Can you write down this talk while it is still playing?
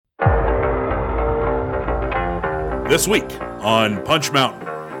This week on Punch Mountain,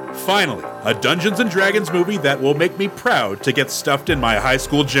 finally, a Dungeons & Dragons movie that will make me proud to get stuffed in my high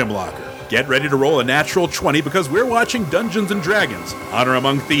school gym locker. Get ready to roll a natural 20 because we're watching Dungeons & Dragons: Honor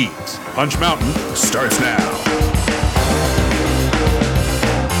Among Thieves. Punch Mountain starts now.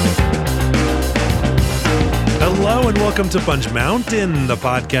 Hello and welcome to Punch Mountain, the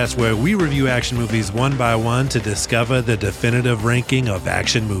podcast where we review action movies one by one to discover the definitive ranking of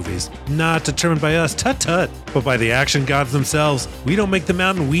action movies. Not determined by us, tut-tut, but by the action gods themselves. We don't make the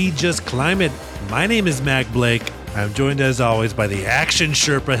mountain, we just climb it. My name is Mac Blake. I'm joined as always by the action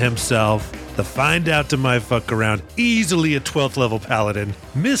Sherpa himself, the find out to my fuck around, easily a 12th level paladin,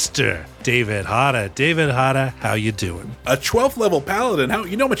 Mr. David Hada. David Hada, how you doing? A 12th level paladin?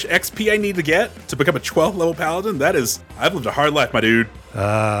 You know how much XP I need to get to become a 12th level paladin? I've lived a hard life, my dude.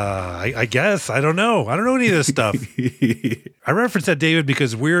 I guess. I don't know. I don't know any of this stuff. I referenced that, David,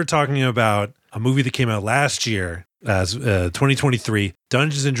 because we're talking about a movie that came out last year, 2023,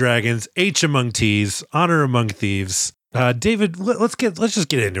 Dungeons & Dragons, Among Thieves, Honor Among Thieves. David, let's just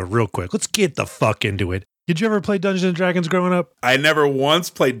get into it real quick. Let's get the fuck into it. Did you ever play Dungeons & Dragons growing up? I never once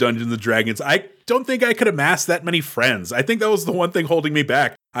played Dungeons & Dragons. I don't think I could amass that many friends. I think that was the one thing holding me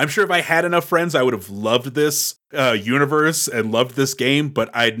back. I'm sure if I had enough friends, I would have loved this universe and loved this game,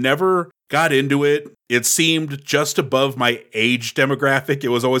 but I'd never got into it. It seemed just above my age demographic. It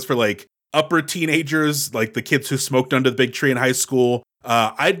was always for like upper teenagers, like the kids who smoked under the big tree in high school.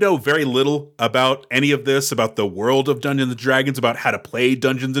 I know very little about any of this, about the world of Dungeons & Dragons, about how to play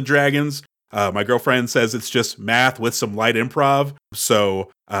Dungeons & Dragons. My girlfriend says it's just math with some light improv,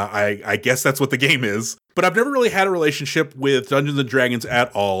 so I guess that's what the game is. But I've never really had a relationship with Dungeons & Dragons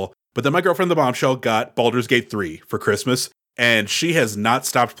at all. But then my girlfriend, the bombshell, got Baldur's Gate 3 for Christmas, and she has not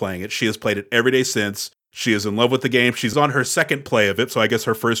stopped playing it. She has played it every day since. She is in love with the game. She's on her second play of it, so I guess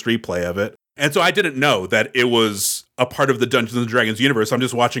her first replay of it. And so I didn't know that it was a part of the Dungeons & Dragons universe. I'm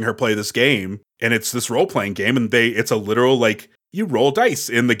just watching her play this game, and it's this role-playing game, and it's a literal, like, you roll dice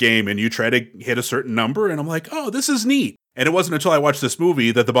in the game, and you try to hit a certain number, and I'm like, oh, this is neat. And it wasn't until I watched this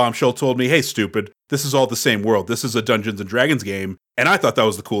movie that the bombshell told me, hey, stupid, this is all the same world. This is a Dungeons & Dragons game, and I thought that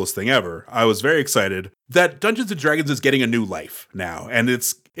was the coolest thing ever. I was very excited that Dungeons & Dragons is getting a new life now, and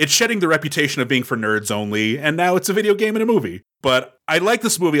it's shedding the reputation of being for nerds only, and now it's a video game and a movie. But I like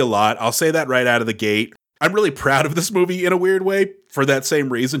this movie a lot. I'll say that right out of the gate. I'm really proud of this movie in a weird way for that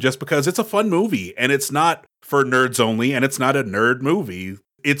same reason, just because it's a fun movie, and it's not for nerds only, and it's not a nerd movie.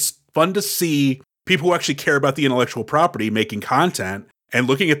 It's fun to see people who actually care about the intellectual property making content, and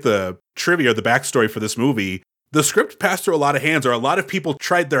looking at the trivia or the backstory for this movie, the script passed through a lot of hands, or a lot of people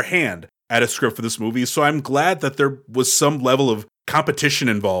tried their hand at a script for this movie, so I'm glad that there was some level of competition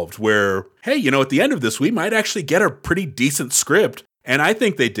involved where, hey, at the end of this, we might actually get a pretty decent script. And I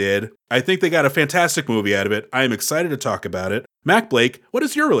think they did. I think they got a fantastic movie out of it. I am excited to talk about it. Mac Blake, what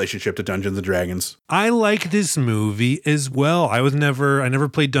is your relationship to Dungeons & Dragons? I like this movie as well. I never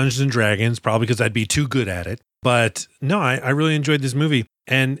played Dungeons & Dragons, probably because I'd be too good at it. But no, I really enjoyed this movie.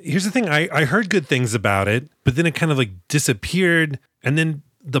 And here's the thing, I heard good things about it, but then it kind of like disappeared. And then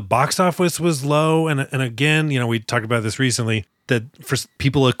the box office was low. And again, we talked about this recently, that for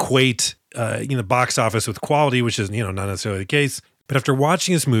people equate, box office with quality, which is, not necessarily the case. But after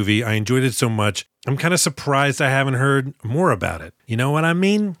watching this movie, I enjoyed it so much, I'm kind of surprised I haven't heard more about it. You know what I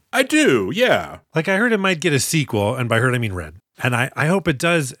mean? I do, yeah. Like, I heard it might get a sequel, and by heard I mean read. And I hope it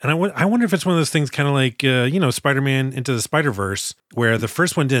does. And I wonder if it's one of those things kind of like, Spider-Man Into the Spider-Verse, where the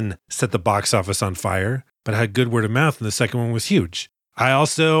first one didn't set the box office on fire, but had good word of mouth, and the second one was huge.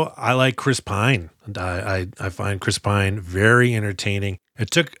 I like Chris Pine. And I find Chris Pine very entertaining.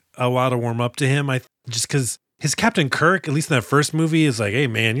 It took a while to warm up to him, just because his Captain Kirk, at least in that first movie, is like, hey,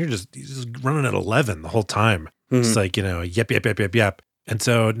 man, you're just running at 11 the whole time. Mm-hmm. It's like, yep. And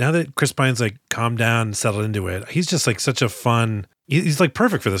so now that Chris Pine's like calmed down and settled into it, he's just like such a fun, he's like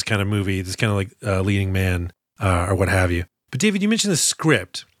perfect for this kind of movie, this kind of like leading man or what have you. But David, you mentioned the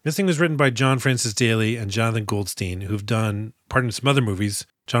script. This thing was written by John Francis Daley and Jonathan Goldstein, who've done part of some other movies.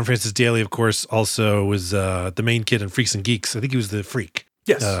 John Francis Daley, of course, also was the main kid in Freaks and Geeks. I think he was the freak.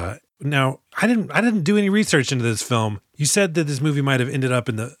 Yes. Now, I didn't do any research into this film. You said that this movie might have ended up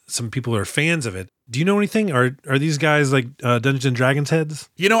in some people who are fans of it. Do you know anything? Are these guys like Dungeons & Dragons heads?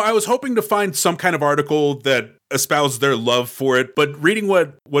 I was hoping to find some kind of article that espoused their love for it, but reading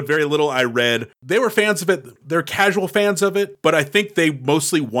what very little I read, they were fans of it. They're casual fans of it, but I think they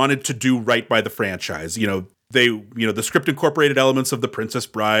mostly wanted to do right by the franchise. The script incorporated elements of The Princess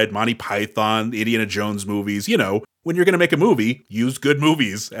Bride, Monty Python, the Indiana Jones movies. When you're going to make a movie, use good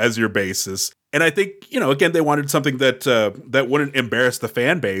movies as your basis. And I think, again, they wanted something that wouldn't embarrass the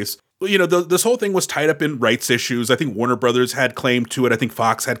fan base. this whole thing was tied up in rights issues. I think Warner Brothers had claim to it. I think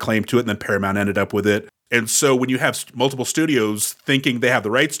Fox had claim to it, and then Paramount ended up with it. And so when you have multiple studios thinking they have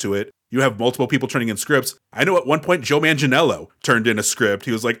the rights to it, you have multiple people turning in scripts. I know at one point Joe Manganiello turned in a script.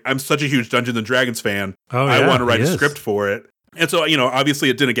 He was like, I'm such a huge Dungeons & Dragons fan. I want to write a script for it. And so, obviously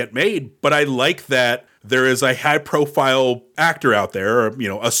it didn't get made, but I like that there is a high-profile actor out there,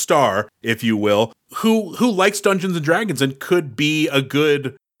 or, a star, if you will, who likes Dungeons & Dragons and could be a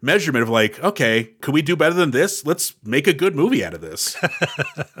good measurement of like, okay, could we do better than this? Let's make a good movie out of this.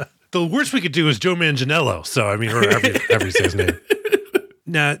 The worst we could do is Joe Manganiello. So, or every say his name.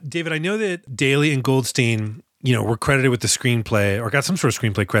 Now, David, I know that Daly and Goldstein, were credited with the screenplay or got some sort of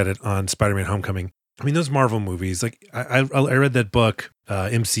screenplay credit on Spider-Man Homecoming. I mean, those Marvel movies, like I read that book,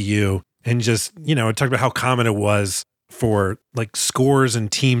 MCU, and just, it talked about how common it was for like scores and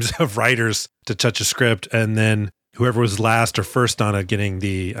teams of writers to touch a script and then whoever was last or first on it getting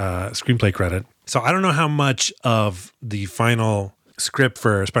the screenplay credit. So I don't know how much of the final script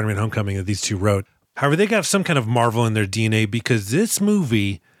for Spider-Man Homecoming that these two wrote. However, they got some kind of Marvel in their DNA because this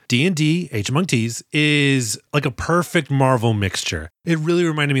movie, D&D, Age Among Thieves, is like a perfect Marvel mixture. It really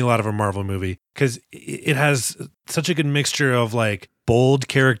reminded me a lot of a Marvel movie because it has such a good mixture of like bold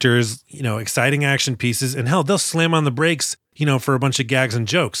characters, exciting action pieces, and hell, they'll slam on the brakes, for a bunch of gags and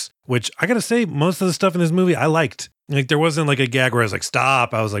jokes, which I gotta say, most of the stuff in this movie I liked. Like there wasn't like a gag where I was like,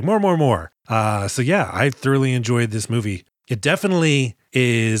 stop. I was like, more. So yeah, I thoroughly enjoyed this movie. It definitely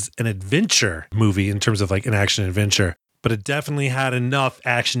is an adventure movie in terms of like an action adventure, but it definitely had enough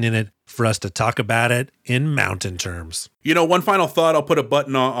action in it for us to talk about it in mountain terms. One final thought, I'll put a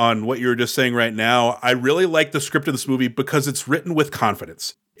button on what you were just saying right now. I really like the script of this movie because it's written with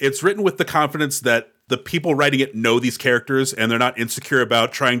confidence. It's written with the confidence that the people writing it know these characters and they're not insecure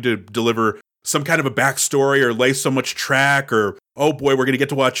about trying to deliver some kind of a backstory or lay so much track or, oh boy, we're going to get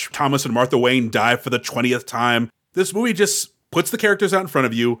to watch Thomas and Martha Wayne die for the 20th time. This movie just puts the characters out in front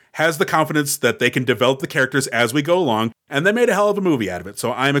of you, has the confidence that they can develop the characters as we go along, and they made a hell of a movie out of it.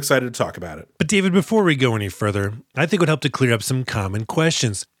 So I'm excited to talk about it. But David, before we go any further, I think it would help to clear up some common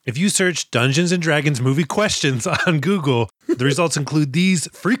questions. If you search Dungeons & Dragons movie questions on Google, the results include these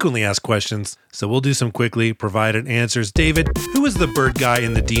frequently asked questions. So we'll do some quickly provided answers. David, who is the bird guy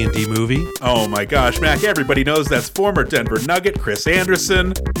in the D&D movie? Oh my gosh, Mac, everybody knows that's former Denver Nugget Chris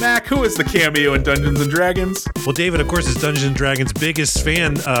Anderson. Mac, who is the cameo in Dungeons & Dragons? Well, David, of course, is Dungeons & Dragons' biggest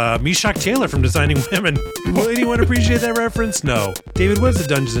fan, Meshach Taylor from Designing Women. Will anyone appreciate that reference? No. David, what is the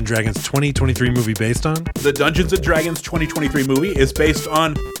Dungeons & Dragons 2023 movie based on? The Dungeons & Dragons 2023 movie is based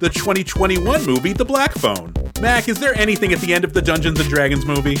on the 2021 movie, The Black Phone. Mac, is there anything at the end of the Dungeons & Dragons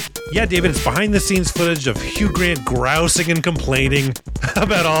movie? Yeah, David, it's behind-the-scenes footage of Hugh Grant grousing and complaining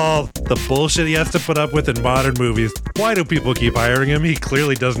about all the bullshit he has to put up with in modern movies. Why do people keep hiring him? He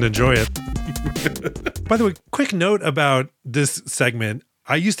clearly doesn't enjoy it. By the way, quick note about this segment.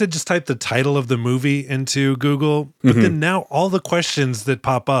 I used to just type the title of the movie into Google, but then now all the questions that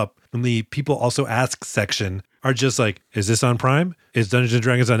pop up in the people also ask section are just like, is this on Prime? Is Dungeons &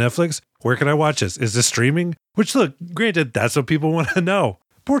 Dragons on Netflix? Where can I watch this? Is this streaming? Which, look, granted, that's what people want to know.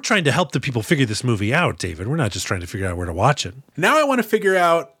 But we're trying to help the people figure this movie out, David. We're not just trying to figure out where to watch it. Now I want to figure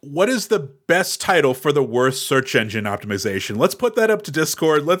out what is the best title for the worst search engine optimization. Let's put that up to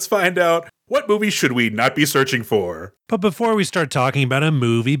Discord. Let's find out what movie should we not be searching for. But before we start talking about a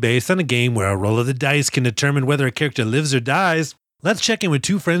movie based on a game where a roll of the dice can determine whether a character lives or dies, let's check in with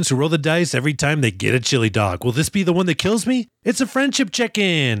two friends who roll the dice every time they get a chili dog. Will this be the one that kills me? It's a friendship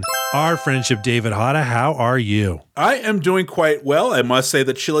check-in. Our friendship, David Hada, how are you? I am doing quite well. I must say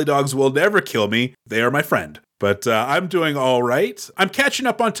that chili dogs will never kill me. They are my friend. But I'm doing all right. I'm catching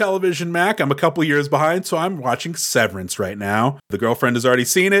up on television, Mac. I'm a couple years behind, so I'm watching Severance right now. The girlfriend has already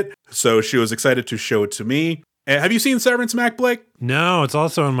seen it, so she was excited to show it to me. Have you seen Severance, Mac Blake? No, it's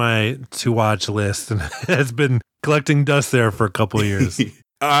also on my to-watch list, and it's been collecting dust there for a couple of years.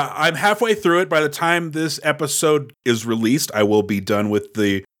 I'm halfway through it. By the time this episode is released, I will be done with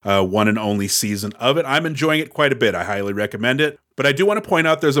the one and only season of it. I'm enjoying it quite a bit. I highly recommend it. But I do want to point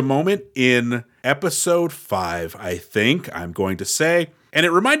out there's a moment in episode 5, I think, I'm going to say, and it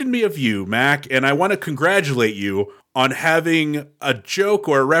reminded me of you, Mac, and I want to congratulate you on having a joke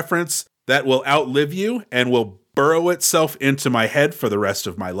or a reference that will outlive you and will burrow itself into my head for the rest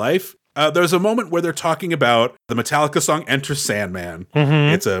of my life. There's a moment where they're talking about the Metallica song Enter Sandman.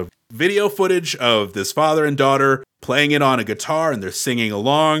 It's a video footage of this father and daughter playing it on a guitar, and they're singing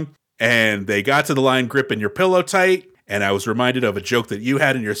along, and they got to the line "Gripping Your Pillow Tight," and I was reminded of a joke that you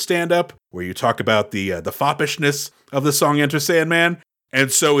had in your stand-up where you talk about the foppishness of the song Enter Sandman.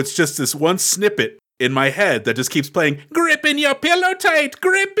 And so it's just this one snippet in my head that just keeps playing, gripping your pillow tight,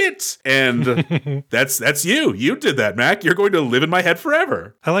 grip it. And that's you. You did that, Mac. You're going to live in my head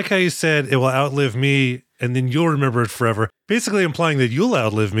forever. I like how you said it will outlive me and then you'll remember it forever. Basically implying that you'll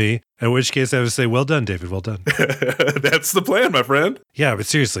outlive me, in which case I would say, well done, David, well done. That's the plan, my friend. Yeah, but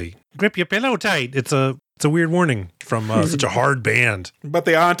seriously, grip your pillow tight. It's a weird warning from such a hard band. But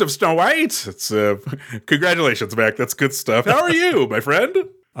the aunt of Snow White. It's congratulations, Mac. That's good stuff. How are you, my friend?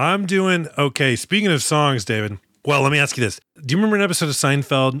 I'm doing okay. Speaking of songs, David, well, let me ask you this. Do you remember an episode of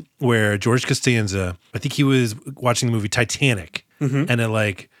Seinfeld where George Costanza, I think he was watching the movie Titanic, and at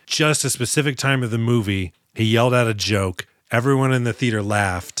like just a specific time of the movie, he yelled out a joke. Everyone in the theater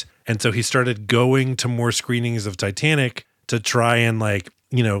laughed. And so he started going to more screenings of Titanic to try and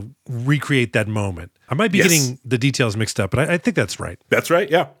recreate that moment. I might be getting the details mixed up, but I think that's right. That's right,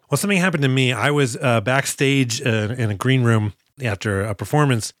 yeah. Well, something happened to me. I was backstage in a green room after a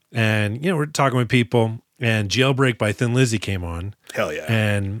performance, and we're talking with people, and Jailbreak by Thin Lizzy came on. Hell yeah.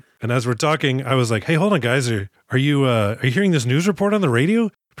 And as we're talking, I was like, hey, hold on, guys. Are you hearing this news report on the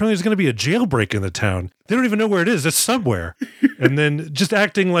radio? Apparently there's going to be a jailbreak in the town. They don't even know where it is. It's somewhere. And then just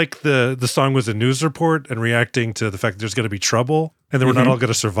acting like the song was a news report and reacting to the fact that there's going to be trouble and then we're not all going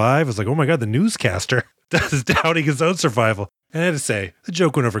to survive. I was like, oh my God, the newscaster is doubting his own survival. And I had to say, the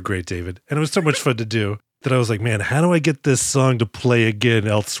joke went over great, David. And it was so much fun to do that I was like, man, how do I get this song to play again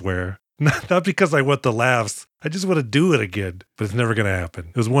elsewhere? Not because I want the laughs. I just want to do it again, but it's never going to happen.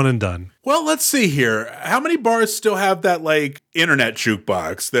 It was one and done. Well, let's see here. How many bars still have that internet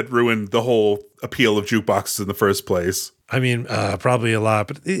jukebox that ruined the whole appeal of jukeboxes in the first place? I mean, probably a lot,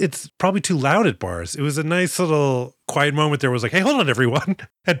 but it's probably too loud at bars. It was a nice little quiet moment. There was like, hey, hold on, everyone.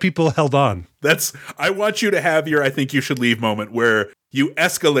 And people held on. I want you to have your I think you should leave moment where you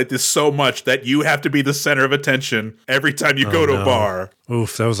escalate this so much that you have to be the center of attention every time you go to a bar.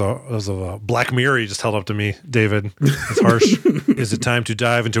 Oof, that was a Black Mirror you just held up to me, David. It's harsh. Is it time to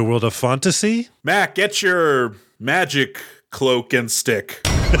dive into a world of fantasy? Mac, get your magic cloak and stick.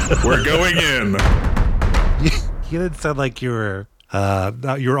 We're going in. You didn't sound like you were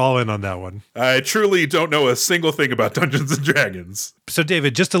all in on that one. I truly don't know a single thing about Dungeons and Dragons. So,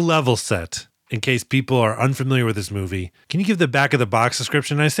 David, just a level set, in case people are unfamiliar with this movie, can you give the back of the box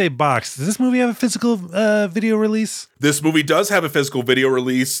description? I say box. Does this movie have a physical video release? This movie does have a physical video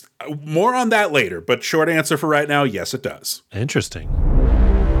release. More on that later, but short answer for right now, yes, it does. Interesting.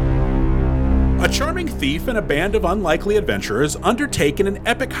 A charming thief and a band of unlikely adventurers undertake an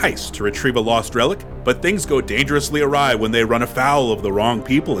epic heist to retrieve a lost relic, but things go dangerously awry when they run afoul of the wrong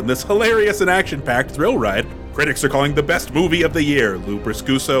people in this hilarious and action-packed thrill ride critics are calling the best movie of the year, Lou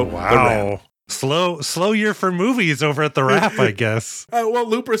Briscuso. Wow. Slow year for movies over at the Wrap, I guess. Well,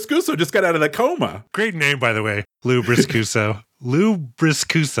 Lou Briscuso just got out of that coma. Great name, by the way, Lou Briscuso. Lou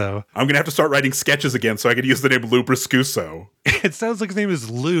Briscuso. I'm going to have to start writing sketches again so I can use the name Lou Briscuso. It sounds like his name is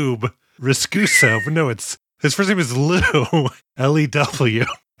Lube Briscuso, but no, his first name is Lou, L-E-W,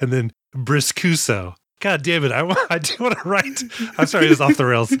 and then Briscuso. God damn it, I do want to write, I'm sorry, it's off the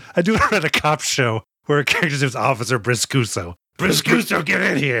rails. I do want to write a cop show where a character's name is Officer Briscuso. Briscuso, get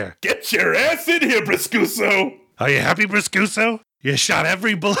in here. Get your ass in here, Briscuso. Are you happy, Briscuso? You shot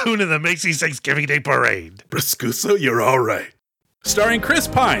every balloon in the Macy's Thanksgiving Day Parade. Briscuso, you're all right. Starring Chris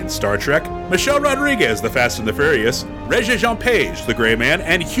Pine, Star Trek, Michelle Rodriguez, The Fast and the Furious, Regé-Jean Page, The Gray Man,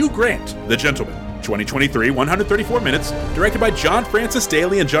 and Hugh Grant, The Gentleman. 2023, 134 minutes, directed by John Francis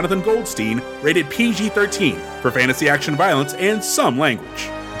Daly and Jonathan Goldstein, rated PG-13 for fantasy action violence and some language.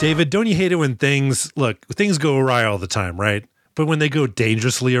 David, don't you hate it when things go awry all the time, right? But when they go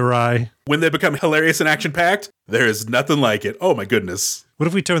dangerously awry? When they become hilarious and action-packed, there is nothing like it. Oh my goodness. What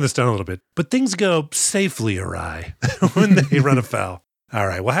if we turn this down a little bit? But things go safely awry when they run afoul. All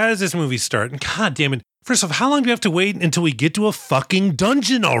right, well, how does this movie start? And God damn it. First off, how long do we have to wait until we get to a fucking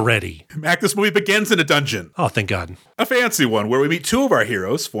dungeon already? Mac, this movie begins in a dungeon. Oh, thank God. A fancy one where we meet two of our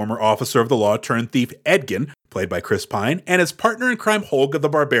heroes, former officer of the law turned thief Edgin, played by Chris Pine, and his partner in crime Holga the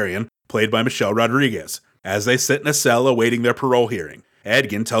Barbarian, played by Michelle Rodriguez, as they sit in a cell awaiting their parole hearing.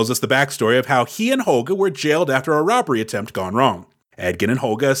 Edgin tells us the backstory of how he and Holga were jailed after a robbery attempt gone wrong. Edgin and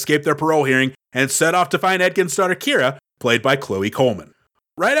Holga escape their parole hearing and set off to find Edgin's daughter Kira, played by Chloe Coleman.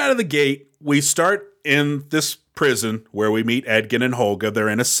 Right out of the gate, we start in this prison where we meet Edgin and Holga. They're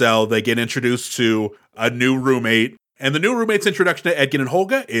in a cell. They get introduced to a new roommate. And the new roommate's introduction to Edgin and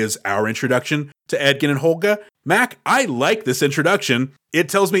Holga is our introduction to Edgin and Holga. Mac, I like this introduction. It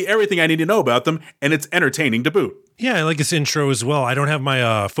tells me everything I need to know about them, and it's entertaining to boot. Yeah, I like this intro as well. I don't have my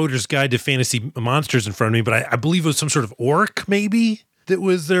Foder's Guide to Fantasy Monsters in front of me, but I believe it was some sort of orc, maybe, that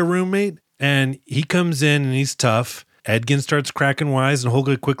was their roommate. And he comes in, and he's tough. Edgin starts cracking wise, and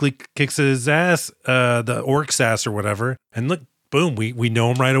Holga quickly kicks his ass, the orc's ass or whatever. And look, boom, we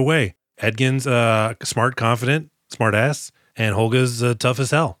know him right away. Edgin's smart, confident, smart ass, and Holga's tough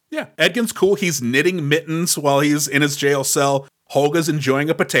as hell. Yeah, Edgin's cool. He's knitting mittens while he's in his jail cell. Holga's enjoying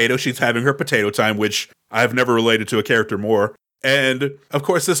a potato. She's having her potato time, which I've never related to a character more. And, of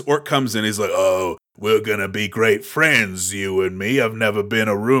course, this orc comes in. He's like, oh, we're gonna be great friends, you and me. I've never been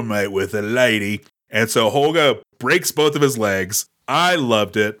a roommate with a lady. And so Holga breaks both of his legs. I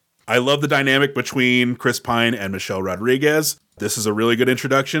loved it. I love the dynamic between Chris Pine and Michelle Rodriguez. This is a really good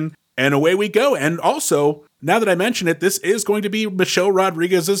introduction. And away we go. And also, now that I mention it, this is going to be Michelle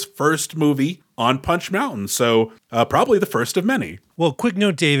Rodriguez's first movie on Punch Mountain. So probably the first of many. Well, quick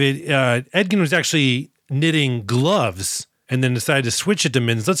note, David. Edgin was actually knitting gloves and then decided to switch it to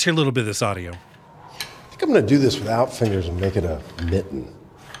mittens. Let's hear a little bit of this audio. I think I'm going to do this without fingers and make it a mitten.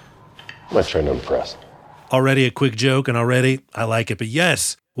 I'm not trying to impress. Already a quick joke, and already I like it. But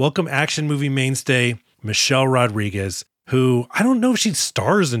yes, welcome action movie mainstay, Michelle Rodriguez, who I don't know if she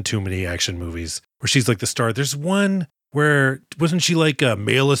stars in too many action movies where she's like the star. There's one where, wasn't she like a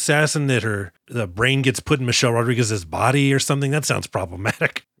male assassin that the brain gets put in Michelle Rodriguez's body or something? That sounds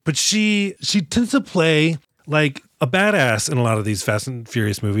problematic. But she tends to play like a badass in a lot of these Fast and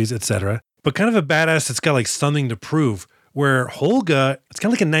Furious movies, etc. But kind of a badass that's got like something to prove. Where Holga, it's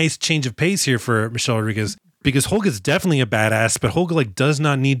kind of like a nice change of pace here for Michelle Rodriguez, because Holga's definitely a badass, but Holga like does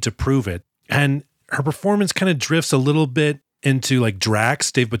not need to prove it. And her performance kind of drifts a little bit into like Drax,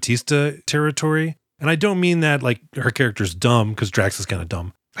 Dave Bautista territory. And I don't mean that like her character's dumb, because Drax is kind of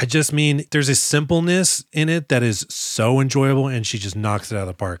dumb. I just mean there's a simpleness in it that is so enjoyable, and she just knocks it out of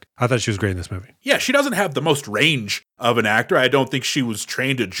the park. I thought she was great in this movie. Yeah, she doesn't have the most range of an actor. I don't think she was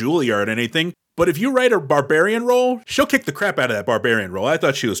trained at Juilliard or anything. But if you write a barbarian role, she'll kick the crap out of that barbarian role. I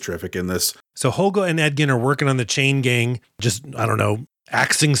thought she was terrific in this. So Holga and Edgin are working on the chain gang, just, I don't know,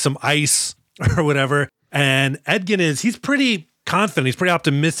 axing some ice or whatever. And Edgin he's pretty confident. He's pretty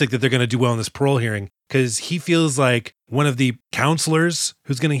optimistic that they're going to do well in this parole hearing, because he feels like one of the counselors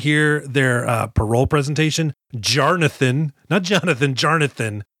who's going to hear their parole presentation, Jarnathan,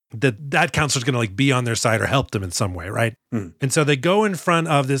 that counselor's going to like be on their side or help them in some way, right? And so they go in front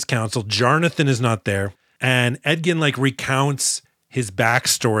of this council. Jarnathan is not there. And Edgin like recounts his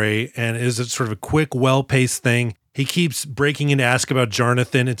backstory, and it is sort of a quick, well-paced thing. He keeps breaking in to ask about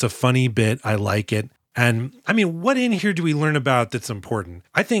Jarnathan. It's a funny bit. I like it. And I mean, what in here do we learn about that's important?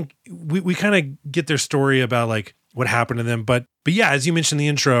 I think we kind of get their story about like what happened to them. But yeah, as you mentioned in the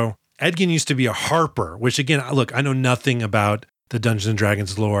intro, Edgin used to be a harper, which again, look, I know nothing about the Dungeons and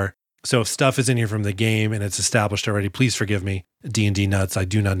Dragons lore. So if stuff is in here from the game and it's established already, please forgive me. D&D nuts, I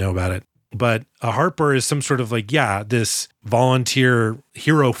do not know about it. But a harper is some sort of like, this volunteer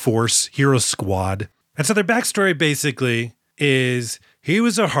hero force, hero squad. And so their backstory basically is he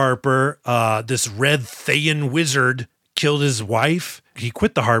was a harper. This red Thayan wizard killed his wife. He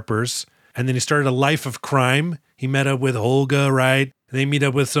quit the harpers, and then he started a life of crime. He met up with Holga, right? They meet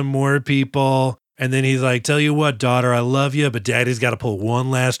up with some more people. And then he's like, tell you what, daughter, I love you, but daddy's got to pull one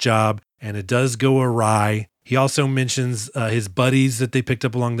last job. And it does go awry. He also mentions his buddies that they picked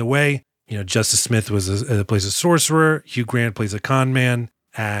up along the way. You know, Justice Smith plays a sorcerer. Hugh Grant plays a con man.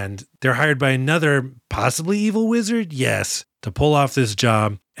 And they're hired by another possibly evil wizard, yes, to pull off this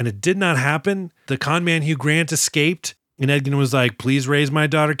job. And it did not happen. The con man Hugh Grant escaped. And Edgin was like, please raise my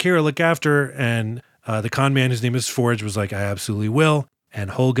daughter Kira, look after her. And the con man, whose name is Forge, was like, I absolutely will.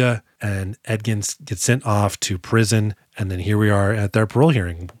 And Holga and Edgin get sent off to prison. And then here we are at their parole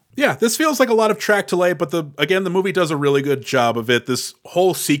hearing. Yeah, this feels like a lot of track to lay, but the movie does a really good job of it. This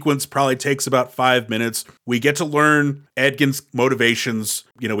whole sequence probably takes about 5 minutes. We get to learn Edgin's motivations.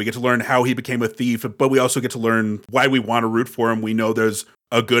 You know, we get to learn how he became a thief, but we also get to learn why we want to root for him. We know there's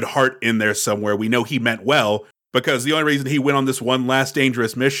a good heart in there somewhere. We know he meant well, because the only reason he went on this one last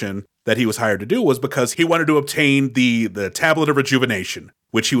dangerous mission that he was hired to do was because he wanted to obtain the tablet of rejuvenation,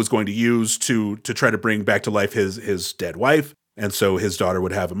 which he was going to use to try to bring back to life his dead wife. And so his daughter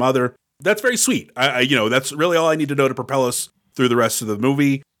would have a mother. That's very sweet. That's really all I need to know to propel us through the rest of the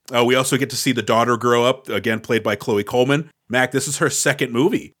movie. We also get to see the daughter grow up, again, played by Chloe Coleman. Mac, this is her second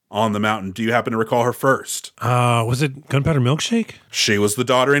movie on the mountain. Do you happen to recall her first? Was it Gunpowder Milkshake? She was the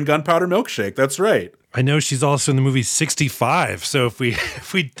daughter in Gunpowder Milkshake. That's right. I know she's also in the movie 65. So if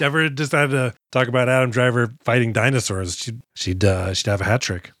we ever decided to talk about Adam Driver fighting dinosaurs, she'd have a hat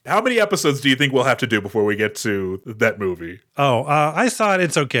trick. How many episodes do you think we'll have to do before we get to that movie? Oh, I saw it.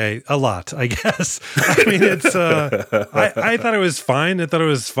 It's okay. A lot, I guess. I mean, it's. I thought it was fine. I thought it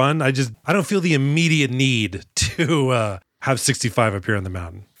was fun. I don't feel the immediate need to have 65 appear on the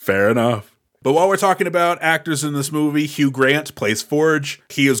mountain. Fair enough. But while we're talking about actors in this movie, Hugh Grant plays Forge.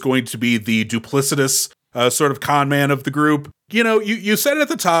 He is going to be the duplicitous sort of con man of the group. You know, you said it at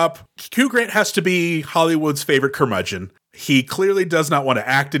the top. Hugh Grant has to be Hollywood's favorite curmudgeon. He clearly does not want to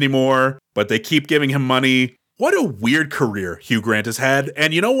act anymore, but they keep giving him money. What a weird career Hugh Grant has had.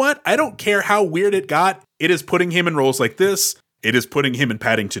 And you know what? I don't care how weird it got. It is putting him in roles like this. It is putting him in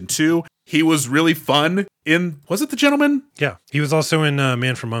Paddington 2. He was really fun in, was it The Gentleman? Yeah. He was also in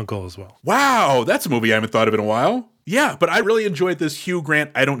Man from U.N.C.L.E. as well. Wow, that's a movie I haven't thought of in a while. Yeah, but I really enjoyed this Hugh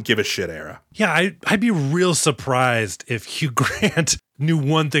Grant I don't give a shit era. Yeah, I'd be real surprised if Hugh Grant knew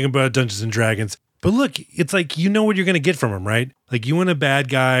one thing about Dungeons and Dragons. But look, it's like, you know what you're going to get from him, right? Like, you want a bad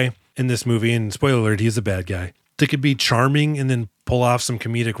guy in this movie, and spoiler alert, he's a bad guy, that could be charming and then pull off some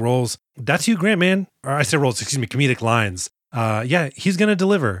comedic roles. That's Hugh Grant, man. Or I say roles, excuse me, comedic lines. Yeah, he's going to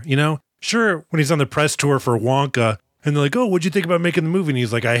deliver, you know? Sure, when he's on the press tour for Wonka, and they're like, oh, what'd you think about making the movie? And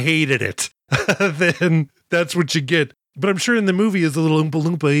he's like, I hated it. Then that's what you get. But I'm sure in the movie, as a little Oompa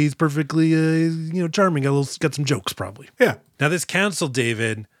Loompa, he's perfectly, charming. Got some jokes, probably. Yeah. Now, this council,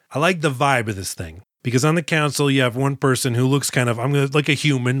 David, I like the vibe of this thing. Because on the council, you have one person who looks kind of, like a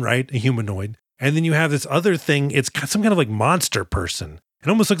human, right? A humanoid. And then you have this other thing. It's some kind of like monster person. It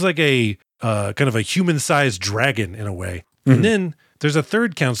almost looks like a kind of a human-sized dragon in a way. Mm-hmm. And then there's a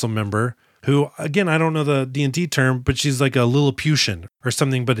third council member who, again, I don't know the D&D term, but she's like a Lilliputian or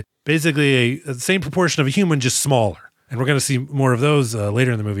something, but basically the same proportion of a human, just smaller. And we're going to see more of those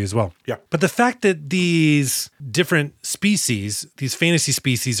later in the movie as well. Yeah. But the fact that these different species, these fantasy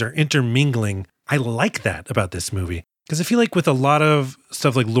species are intermingling, I like that about this movie. Because I feel like with a lot of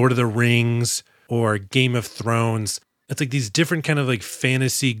stuff like Lord of the Rings or Game of Thrones, it's like these different kind of like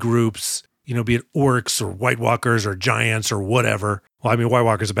fantasy groups, you know, be it orcs or White Walkers or giants or whatever. Well, I mean, White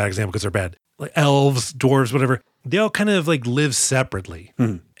Walkers are a bad example because they're bad. Like elves, dwarves, whatever. They all kind of like live separately.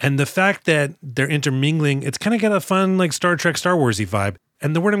 And the fact that they're intermingling, it's kind of got a fun like Star Trek, Star Wars-y vibe.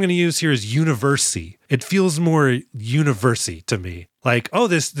 And the word I'm going to use here is universi. It feels more universi to me. Like, oh,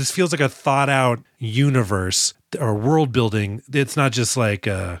 this feels like a thought out universe or world building. It's not just like,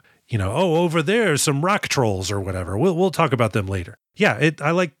 oh, over there, some rock trolls or whatever. We'll talk about them later. Yeah,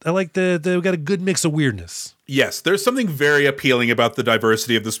 I like we got a good mix of weirdness. Yes, there's something very appealing about the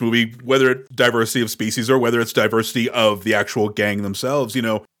diversity of this movie, whether it's diversity of species or whether it's diversity of the actual gang themselves. You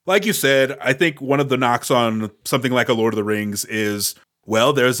know, like you said, I think one of the knocks on something like a Lord of the Rings is,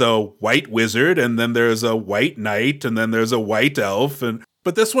 well, there's a white wizard, and then there's a white knight, and then there's a white elf,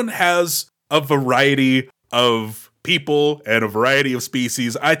 but this one has a variety of people and a variety of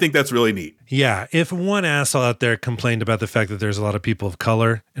species. I think that's really neat. Yeah, if one asshole out there complained about the fact that there's a lot of people of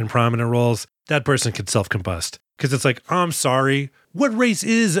color in prominent roles, that person could self-combust. Because it's like, I'm sorry, what race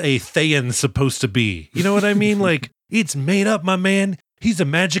is a Thayan supposed to be? You know what I mean? Like, it's made up, my man. He's a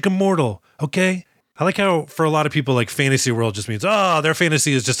magic immortal, okay? I like how for a lot of people, like fantasy world just means, their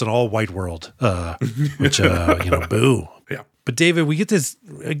fantasy is just an all-white world, which, boo. Yeah. But David, we get this,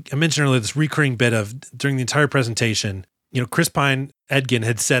 I mentioned earlier, this recurring bit of during the entire presentation, Chris Pine Edgin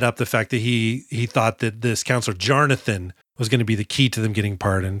had set up the fact that he thought that this counselor, Jarnathan, was going to be the key to them getting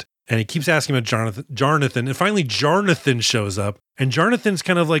pardoned. And he keeps asking about Jarnathan. And finally, Jarnathan shows up. And Jarnathan's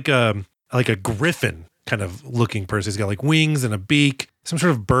kind of like a griffin kind of looking person. He's got like wings and a beak, some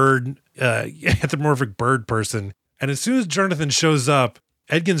sort of bird, anthropomorphic bird person. And as soon as Jarnathan shows up,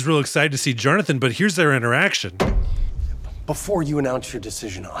 Edgin's real excited to see Jarnathan, but here's their interaction. Before you announce your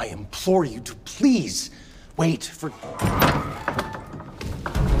decision, I implore you to please wait for...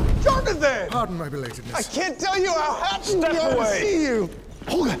 Jonathan! Pardon my belatedness. I can't tell you how happy we are to see you!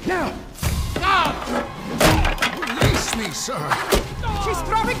 Olga, now! Release me, sir. She's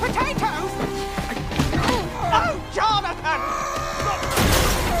throwing potatoes! Oh, Jonathan!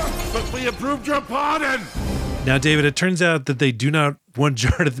 But we approved your pardon. Now, David, it turns out that they do not want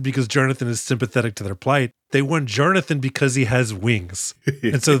Jarnathan because Jarnathan is sympathetic to their plight. They want Jarnathan because he has wings.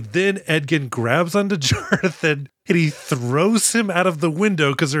 And so then Edgin grabs onto Jarnathan and he throws him out of the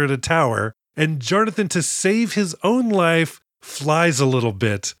window because they're in a tower. And Jarnathan, to save his own life, flies a little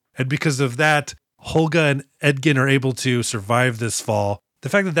bit. And because of that, Holga and Edgin are able to survive this fall. The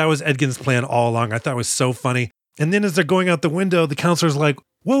fact that that was Edgin's plan all along, I thought was so funny. And then as they're going out the window, the counselor's like,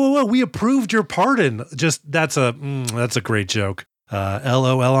 whoa, we approved your pardon. Just, that's a great joke.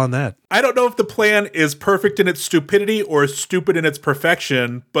 LOL on that. I don't know if the plan is perfect in its stupidity or stupid in its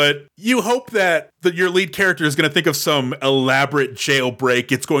perfection, but you hope that your lead character is going to think of some elaborate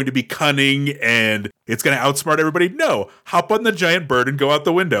jailbreak. It's going to be cunning and it's going to outsmart everybody. No, hop on the giant bird and go out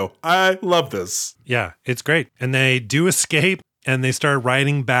the window. I love this. Yeah, it's great. And they do escape. and they start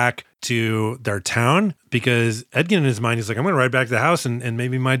riding back to their town because Edgin in his mind, he's like, I'm going to ride back to the house and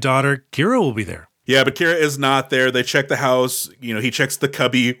maybe my daughter Kira will be there. Yeah, but Kira is not there. They check the house. You know, he checks the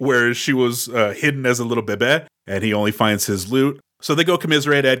cubby where she was hidden as a little bebe, and he only finds his loot. So they go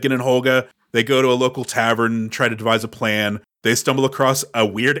commiserate Edgin and Holga. They go to a local tavern, try to devise a plan. They stumble across a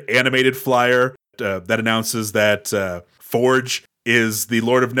weird animated flyer that announces that Forge is the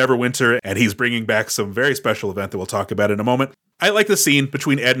Lord of Neverwinter, and he's bringing back some very special event that we'll talk about in a moment. I like the scene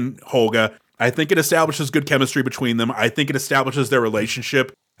between Ed and Holga. I think it establishes good chemistry between them. I think it establishes their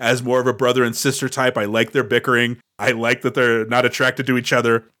relationship as more of a brother and sister type. I like their bickering. I like that they're not attracted to each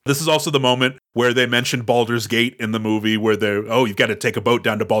other. This is also the moment where they mentioned Baldur's Gate in the movie where you've got to take a boat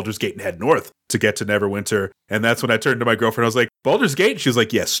down to Baldur's Gate and head north to get to Neverwinter. And that's when I turned to my girlfriend. I was like, Baldur's Gate? She was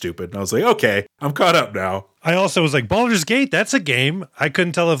like, yes, stupid. And I was like, okay, I'm caught up now. I also was like, Baldur's Gate, that's a game. I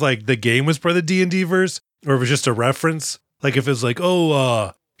couldn't tell if like the game was part of the D&D verse or if it was just a reference. Like if it was like,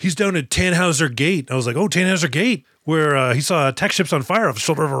 he's down at Tannhauser Gate. I was like, Tannhauser Gate, where he saw tech ships on fire off the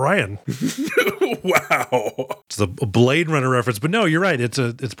shoulder of Orion. Wow. It's a Blade Runner reference, but no, you're right.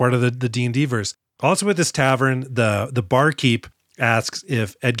 It's part of the D&D verse. Also at this tavern, the barkeep asks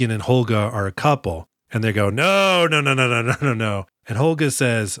if Edgin and Holga are a couple, and they go, no. And Holga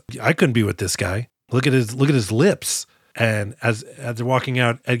says, I couldn't be with this guy. Look at his lips. And as they're walking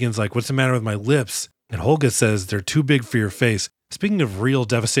out, Edgin's like, what's the matter with my lips? And Holga says, they're too big for your face. Speaking of real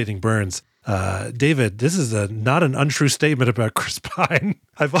devastating burns, David, this is not an untrue statement about Chris Pine.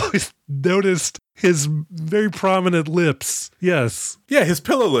 I've always noticed his very prominent lips. Yes. Yeah, his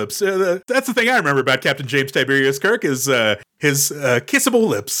pillow lips. That's the thing I remember about Captain James Tiberius Kirk is his kissable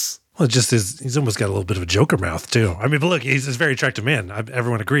lips. Well, he's almost got a little bit of a Joker mouth, too. I mean, but look, he's a very attractive man.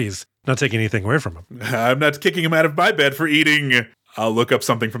 Everyone agrees. Not taking anything away from him. I'm not kicking him out of my bed for eating. I'll look up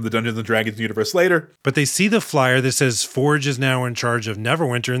something from the Dungeons & Dragons universe later. But they see the flyer that says Forge is now in charge of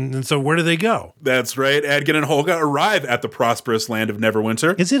Neverwinter, and so where do they go? That's right. Edgin and Holga arrive at the prosperous land of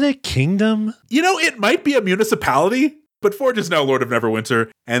Neverwinter. Is it a kingdom? You know, it might be a municipality, but Forge is now Lord of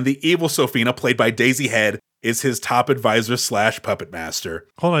Neverwinter, and the evil Sophina, played by Daisy Head, is his top advisor / puppet master.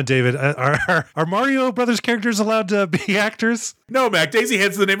 Hold on, David. Are Mario Brothers characters allowed to be actors? No, Mac. Daisy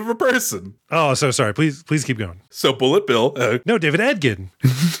Head's the name of a person. Oh, so sorry. Please keep going. So Bullet Bill. No, David Edgin.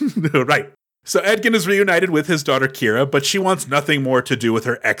 Right. So Edgin is reunited with his daughter Kira, but she wants nothing more to do with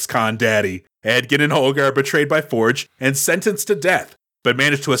her ex-con daddy. Edgin and Holga are betrayed by Forge and sentenced to death, but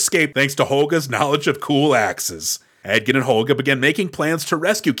manage to escape thanks to Holga's knowledge of cool axes. Edgin and Holga begin making plans to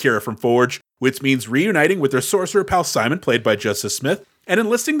rescue Kira from Forge, which means reuniting with their sorcerer pal Simon, played by Justice Smith, and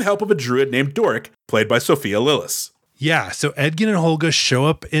enlisting the help of a druid named Doric, played by Sophia Lillis. Yeah, so Edgin and Holga show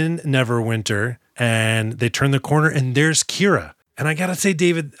up in Neverwinter, and they turn the corner, and there's Kira. And I gotta say,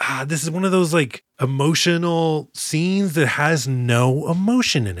 David, this is one of those like emotional scenes that has no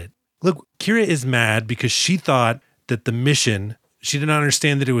emotion in it. Look, Kira is mad because she thought that the mission, she did not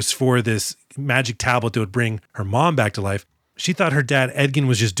understand that it was for this magic tablet that would bring her mom back to life. She thought her dad, Edgin,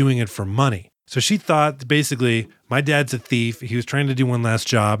 was just doing it for money. So she thought basically, my dad's a thief. He was trying to do one last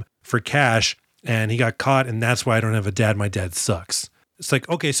job for cash and he got caught. And that's why I don't have a dad. My dad sucks. It's like,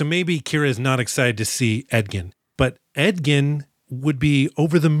 okay, so maybe Kira is not excited to see Edgin, but Edgin would be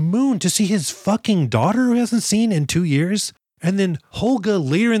over the moon to see his fucking daughter who hasn't seen in 2 years. And then Holga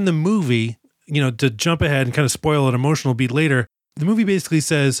later in the movie, to jump ahead and kind of spoil an emotional beat later, the movie basically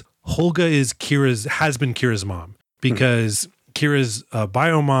says Holga has been Kira's mom because Kira's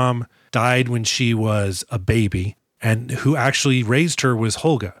bio mom died when she was a baby, and who actually raised her was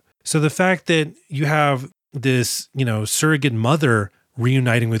Holga. So the fact that you have this, surrogate mother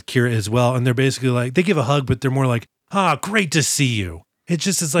reuniting with Kira as well, and they're basically like, they give a hug, but they're more like, great to see you. It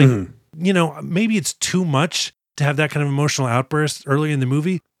just is like, maybe it's too much to have that kind of emotional outburst early in the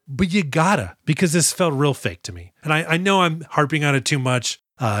movie, but you gotta, because this felt real fake to me. And I know I'm harping on it too much,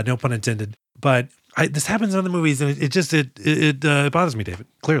 no pun intended, but this happens in other movies, and it bothers me, David,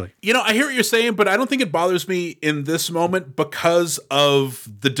 clearly. I hear what you're saying, but I don't think it bothers me in this moment because of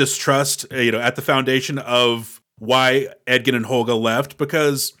the distrust, at the foundation of why Edgin and Holga left,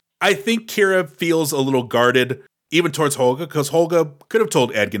 because I think Kira feels a little guarded, even towards Holga, because Holga could have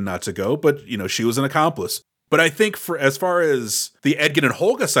told Edgin not to go, but, she was an accomplice. But I think as far as the Edgin and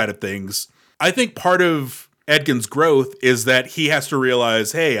Holga side of things, I think part of Edgin's growth is that he has to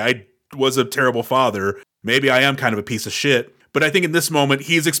realize, hey, I was a terrible father. Maybe I am kind of a piece of shit. But I think in this moment,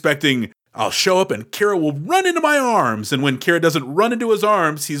 he's expecting I'll show up and Kira will run into my arms. And when Kira doesn't run into his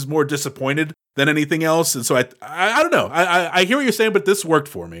arms, he's more disappointed than anything else. And so I don't know. I hear what you're saying, but this worked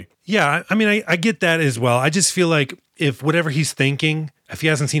for me. Yeah, I mean, I get that as well. I just feel like if whatever he's thinking, if he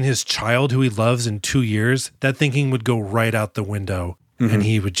hasn't seen his child who he loves in 2 years, that thinking would go right out the window. And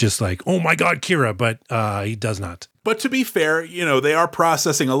he would just like, oh my God, Kira, but he does not. But to be fair, they are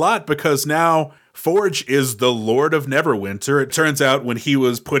processing a lot because now Forge is the Lord of Neverwinter. It turns out when he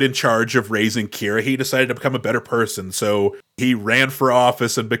was put in charge of raising Kira, he decided to become a better person. So he ran for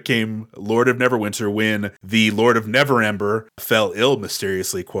office and became Lord of Neverwinter when the Lord of Neverember fell ill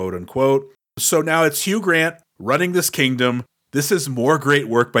mysteriously, quote unquote. So now it's Hugh Grant running this kingdom. This is more great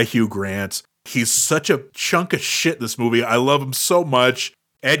work by Hugh Grant. He's such a chunk of shit in this movie. I love him so much.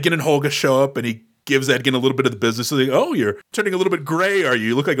 Edgin and Holga show up and he gives Edgin a little bit of the business. So oh, you're turning a little bit gray, are you?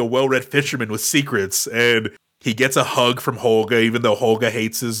 You look like a well-read fisherman with secrets. And he gets a hug from Holga, even though Holga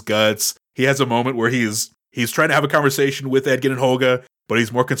hates his guts. He has a moment where he's trying to have a conversation with Edgin and Holga, but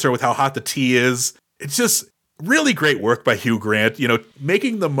he's more concerned with how hot the tea is. It's just really great work by Hugh Grant,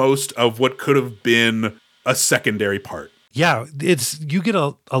 making the most of what could have been a secondary part. Yeah, you get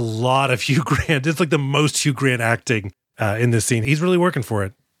a lot of Hugh Grant. It's like the most Hugh Grant acting in this scene. He's really working for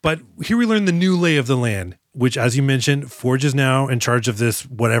it. But here we learn the new lay of the land, which, as you mentioned, Forge is now in charge of this,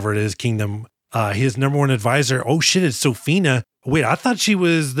 whatever it is, kingdom. His number one advisor, oh shit, it's Sophina. Wait, I thought she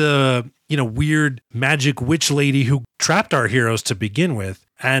was the, weird magic witch lady who trapped our heroes to begin with.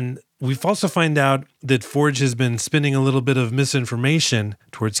 And we've also find out that Forge has been spinning a little bit of misinformation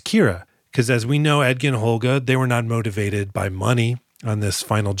towards Kira. Because as we know, Edgin and Holga, they were not motivated by money on this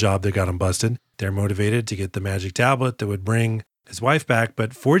final job that got them busted. They're motivated to get the magic tablet that would bring his wife back.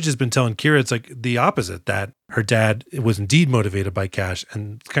 But Forge has been telling Kira it's like the opposite, that her dad was indeed motivated by cash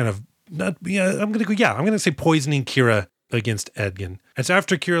and kind of not, I'm going to say poisoning Kira against Edgin. And so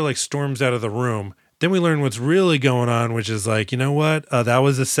after Kira storms out of the room, then we learn what's really going on, which is you know what? That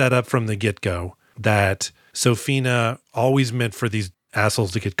was a setup from the get-go that Sophina always meant for these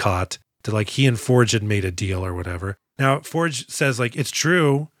assholes to get caught. To he and Forge had made a deal or whatever. Now, Forge says, it's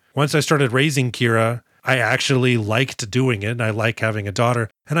true. Once I started raising Kira, I actually liked doing it. And I like having a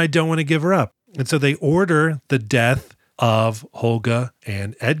daughter, and I don't want to give her up. And so they order the death of Holga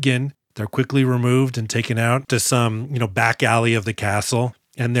and Edgin. They're quickly removed and taken out to some, back alley of the castle,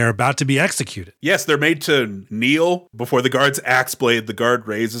 and they're about to be executed. Yes, they're made to kneel before the guard's axe blade. The guard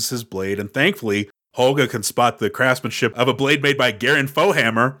raises his blade, and thankfully, Holga can spot the craftsmanship of a blade made by Garen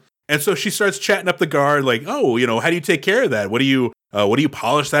Fohammer. And so she starts chatting up the guard how do you take care of that? What do you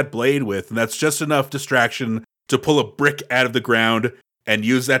polish that blade with? And that's just enough distraction to pull a brick out of the ground and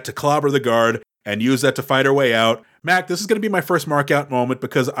use that to clobber the guard and use that to fight her way out. Mac, this is going to be my first mark out moment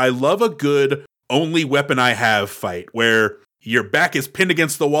because I love a good only weapon I have fight where your back is pinned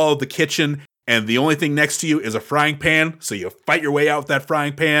against the wall of the kitchen and the only thing next to you is a frying pan. So you fight your way out with that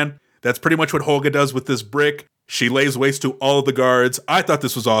frying pan. That's pretty much what Holga does with this brick. She lays waste to all of the guards. I thought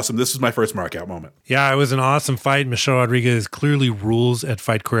this was awesome. This is my first mark-out moment. Yeah, it was an awesome fight. Michelle Rodriguez clearly rules at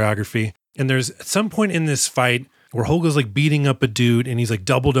fight choreography. And there's at some point in this fight where Holga's beating up a dude and he's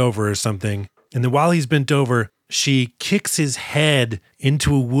doubled over or something. And then while he's bent over, she kicks his head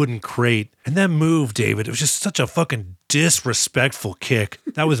into a wooden crate. And that move, David, it was just such a fucking disrespectful kick.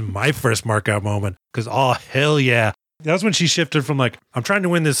 That was my first mark-out moment. Because, oh, hell yeah. That was when she shifted from I'm trying to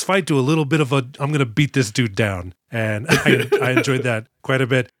win this fight to a little bit of I'm going to beat this dude down. And I enjoyed that quite a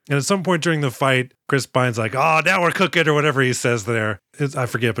bit. And at some point during the fight, Chris Pine's oh, now we're cooking or whatever he says there. I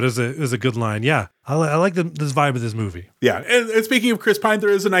forget, but it was a good line. Yeah, I like this vibe of this movie. Yeah, and speaking of Chris Pine, there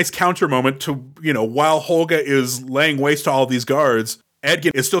is a nice counter moment to, while Holga is laying waste to all these guards,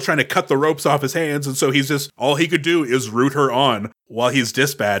 Edgin is still trying to cut the ropes off his hands, and so he's just, all he could do is root her on while he's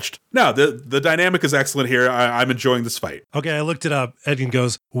dispatched. No, the dynamic is excellent here. I'm enjoying this fight. Okay, I looked it up. Edgin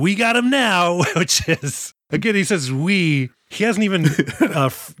goes, "We got him now," which is, again, he says we. He hasn't even,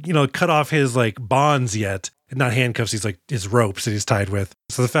 cut off his bonds yet. Not handcuffs, he's his ropes that he's tied with.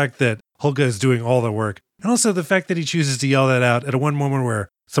 So the fact that Holga is doing all the work, and also the fact that he chooses to yell that out at a one moment where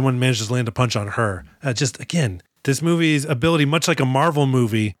someone manages to land a punch on her. Just, again, this movie's ability, much like a Marvel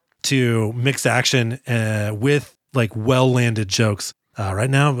movie, to mix action with well-landed jokes. Right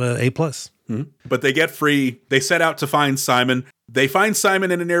now, A+. Mm-hmm. But they get free. They set out to find Simon. They find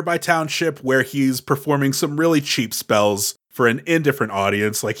Simon in a nearby township where he's performing some really cheap spells for an indifferent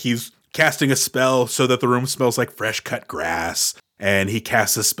audience. He's casting a spell so that the room smells like fresh cut grass. And he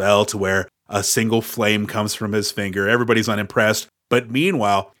casts a spell to where a single flame comes from his finger. Everybody's unimpressed. But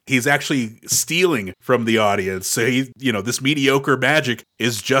meanwhile, he's actually stealing from the audience. So this mediocre magic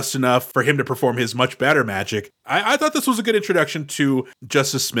is just enough for him to perform his much better magic. I thought this was a good introduction to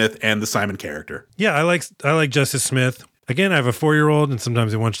Justice Smith and the Simon character. Yeah, I like Justice Smith. Again, I have a 4-year-old, and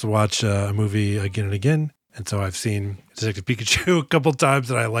sometimes he wants to watch a movie again and again. And so I've seen Detective Pikachu a couple times,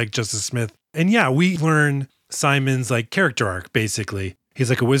 and I like Justice Smith. And yeah, we learn Simon's character arc, basically. He's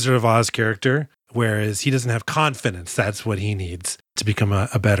like a Wizard of Oz character, whereas he doesn't have confidence. That's what he needs to become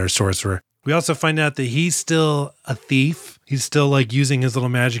a better sorcerer. We also find out that he's still a thief. He's still using his little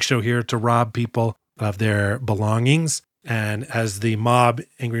magic show here to rob people of their belongings. And as the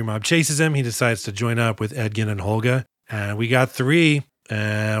angry mob chases him, he decides to join up with Edgin and Holga. And we got 3.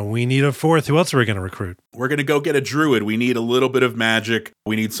 We need a 4th. Who else are we going to recruit? We're going to go get a druid. We need a little bit of magic.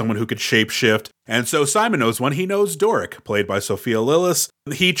 We need someone who could shapeshift. And so Simon knows one. He knows Doric, played by Sophia Lillis.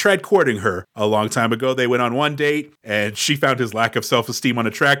 He tried courting her a long time ago. They went on one date, and she found his lack of self-esteem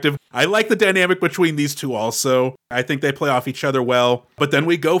unattractive. I like the dynamic between these two also. I think they play off each other well. But then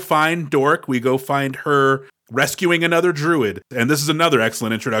we go find Doric. We go find her rescuing another druid. And this is another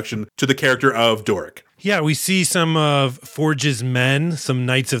excellent introduction to the character of Doric. Yeah, we see some of Forge's men, some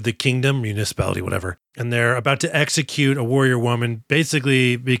knights of the kingdom, municipality, whatever. And they're about to execute a warrior woman,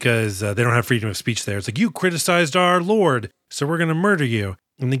 basically because they don't have freedom of speech there. It's like, you criticized our lord, so we're going to murder you.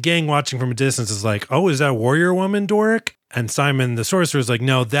 And the gang watching from a distance is like, oh, is that warrior woman Doric? And Simon, the sorcerer, is like,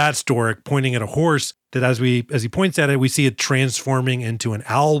 no, that's Doric, pointing at a horse that as he points at it, we see it transforming into an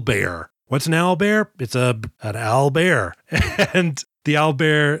owlbear. What's an owlbear? It's an owlbear. And the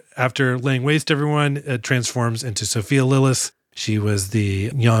owlbear, after laying waste to everyone, transforms into Sophia Lillis. She was the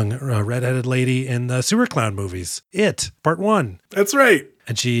young redheaded lady in the Sewer Clown movies. It, Part 1. That's right.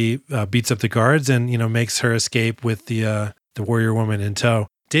 And she beats up the guards and, makes her escape with the warrior woman in tow.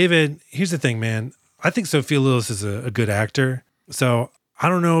 David, here's the thing, man. I think Sophia Lillis is a good actor. So I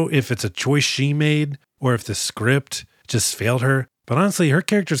don't know if it's a choice she made or if the script just failed her. But honestly, her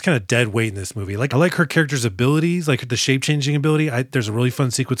character is kind of dead weight in this movie. I like her character's abilities, like the shape-changing ability. There's a really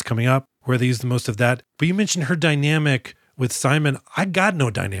fun sequence coming up where they use the most of that. But you mentioned her dynamic with Simon. I got no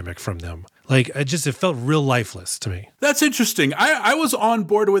dynamic from them. It felt real lifeless to me. That's interesting. I was on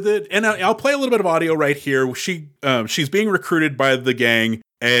board with it, and I'll play a little bit of audio right here. She's being recruited by the gang,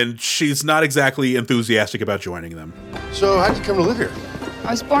 and she's not exactly enthusiastic about joining them. So how'd you come to live here?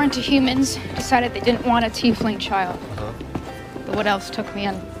 I was born to humans, decided they didn't want a tiefling child. But what else took me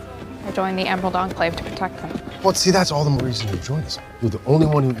in? I joined the Emerald Enclave to protect them. Well, see, that's all the more reason to join us. You're the only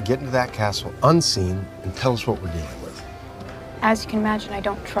one who can get into that castle unseen and tell us what we're dealing with. As you can imagine, I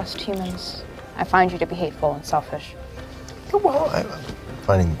don't trust humans. I find you to be hateful and selfish. Well, I'm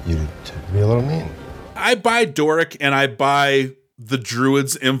finding you to be a little mean. I buy Doric and I buy the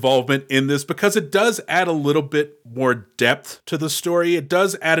druid's involvement in this because it does add a little bit more depth to the story. It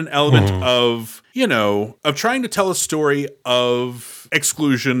does add an element of, of trying to tell a story of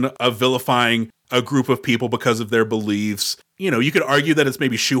exclusion, of vilifying a group of people because of their beliefs. You could argue that it's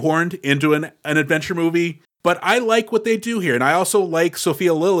maybe shoehorned into an adventure movie, but I like what they do here. And I also like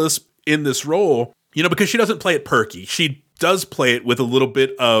Sophia Lillis in this role, because she doesn't play it perky. She does play it with a little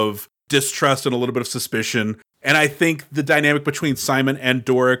bit of distrust and a little bit of suspicion. And I think the dynamic between Simon and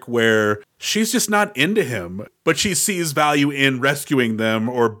Doric, where she's just not into him, but she sees value in rescuing them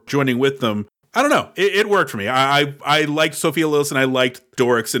or joining with them. I don't know. It worked for me. I liked Sophia Lillis and I liked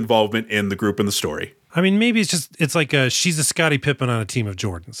Doric's involvement in the group and the story. I mean, maybe it's like she's a Scottie Pippen on a team of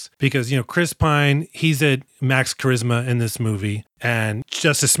Jordans because, Chris Pine, he's at max charisma in this movie. And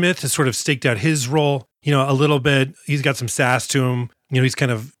Justice Smith has sort of staked out his role, a little bit. He's got some sass to him. He's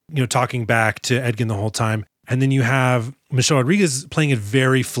kind of, talking back to Edgin the whole time. And then you have Michelle Rodriguez playing it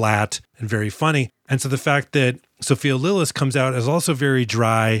very flat and very funny. And so the fact that Sophia Lillis comes out as also very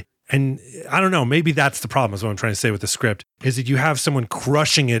dry, and I don't know, maybe that's the problem is what I'm trying to say with the script, is that you have someone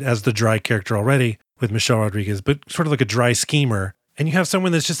crushing it as the dry character already with Michelle Rodriguez, but sort of like a dry schemer. And you have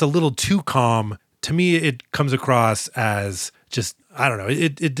someone that's just a little too calm. To me, it comes across as just, I don't know,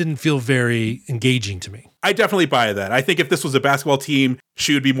 it didn't feel very engaging to me. I definitely buy that. I think if this was a basketball team,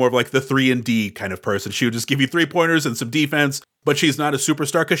 she would be more of like the 3-and-D kind of person. She would just give you 3-pointers and some defense, but she's not a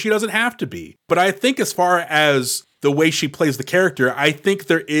superstar because she doesn't have to be. But I think as far as the way she plays the character, I think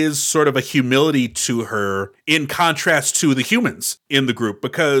there is sort of a humility to her in contrast to the humans in the group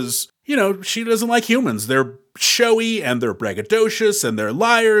because, she doesn't like humans. They're showy and they're braggadocious and they're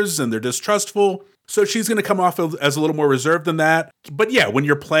liars and they're distrustful. So she's going to come off as a little more reserved than that. But yeah, when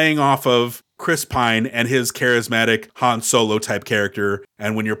you're playing off of Chris Pine and his charismatic Han Solo type character,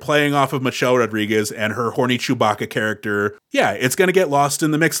 and when you're playing off of Michelle Rodriguez and her horny Chewbacca character, yeah, it's going to get lost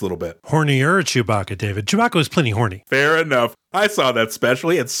in the mix a little bit. Hornier Chewbacca, David. Chewbacca was plenty horny. Fair enough. I saw that special.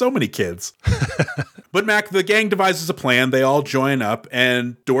 He had so many kids. But Mac, the gang devises a plan. They all join up,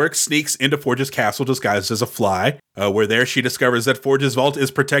 and Dork sneaks into Forge's castle disguised as a fly, where there she discovers that Forge's vault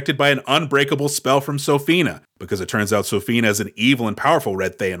is protected by an unbreakable spell from Sophina, because it turns out Sophina is an evil and powerful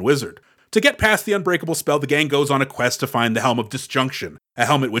Red Thayan wizard. To get past the unbreakable spell, the gang goes on a quest to find the Helm of Disjunction, a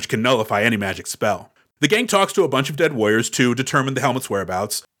helmet which can nullify any magic spell. The gang talks to a bunch of dead warriors to determine the helmet's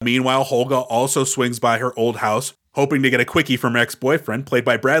whereabouts. Meanwhile, Holga also swings by her old house, hoping to get a quickie from her ex-boyfriend, played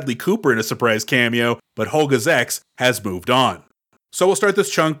by Bradley Cooper in a surprise cameo, but Holga's ex has moved on. So we'll start this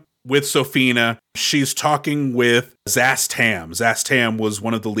chunk with Sophina. She's talking with Zastam. Zastam was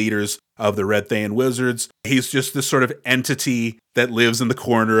one of the leaders of the Red Thayan Wizards. He's just this sort of entity that lives in the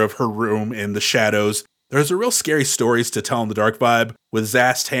corner of her room in the shadows. There's a real scary stories to tell in the dark vibe, with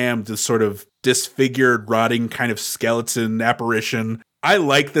Zastam, this sort of disfigured, rotting kind of skeleton apparition. I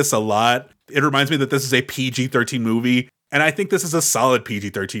like this a lot. It reminds me that this is a PG-13 movie, and I think this is a solid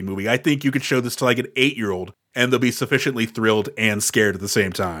PG-13 movie. I think you could show this to like an 8-year-old, and they'll be sufficiently thrilled and scared at the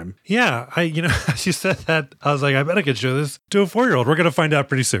same time. Yeah, as you said that, I was like, I bet I could show this to a 4-year-old. We're going to find out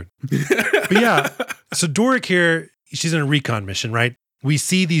pretty soon. But yeah, so Doric here, she's in a recon mission, right? We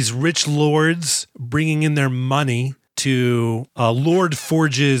see these rich lords bringing in their money to Lord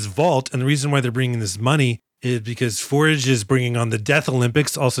Forge's vault, and the reason why they're bringing this money is because Forge is bringing on the Death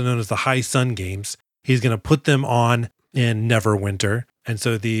Olympics, also known as the High Sun Games. He's going to put them on in Neverwinter. And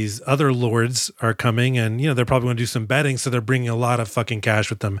so these other lords are coming and, they're probably going to do some betting. So they're bringing a lot of fucking cash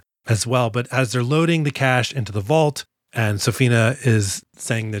with them as well. But as they're loading the cash into the vault, and Sophina is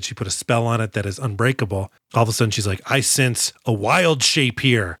saying that she put a spell on it that is unbreakable, all of a sudden she's like, I sense a wild shape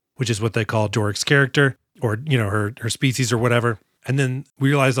here, which is what they call Doric's character, or, her species or whatever. And then we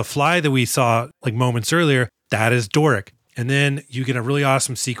realize the fly that we saw like moments earlier, that is Doric. And then you get a really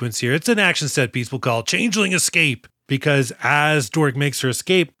awesome sequence here. It's an action set piece we'll call Changeling Escape, because as Doric makes her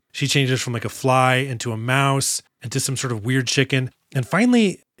escape, she changes from like a fly into a mouse, into some sort of weird chicken, and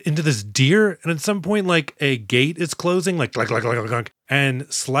finally into this deer. And at some point, like a gate is closing, like,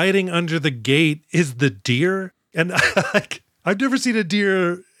 and sliding under the gate is the deer. And I've never seen a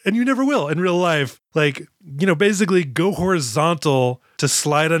deer, and you never will in real life, basically go horizontal to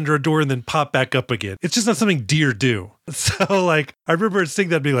slide under a door and then pop back up again. It's just not something deer do. So I remember seeing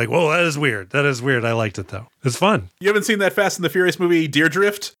that being like, whoa, that is weird. That is weird. I liked it though. It's fun. You haven't seen that Fast and the Furious movie Deer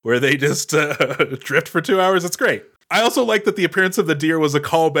Drift, where they just drift for 2 hours? It's great. I also like that the appearance of the deer was a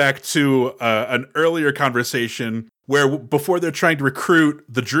callback to an earlier conversation where before they're trying to recruit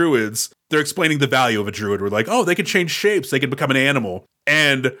the druids, they're explaining the value of a druid. We're like, oh, they can change shapes. They can become an animal.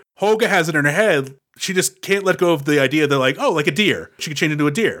 And Holga has it in her head. She just can't let go of the idea that like, oh, like a deer. She can change into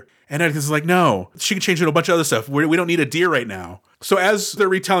a deer. And Atticus is like, no, she can change into a bunch of other stuff. We don't need a deer right now. So as they're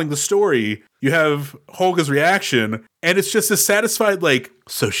retelling the story, you have Holga's reaction, and it's just a satisfied like,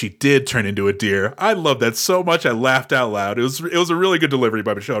 so she did turn into a deer. I love that so much. I laughed out loud. It was a really good delivery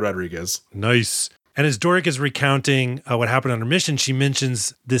by Michelle Rodriguez. Nice. And as Doric is recounting what happened on her mission, she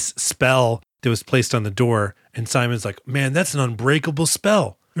mentions this spell that was placed on the door. And Simon's like, man, that's an unbreakable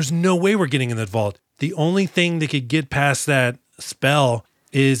spell. There's no way we're getting in that vault. The only thing that could get past that spell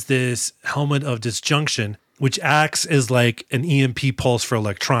is this helmet of disjunction, which acts as like an EMP pulse for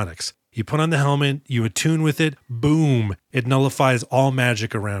electronics. You put on the helmet, you attune with it, boom, it nullifies all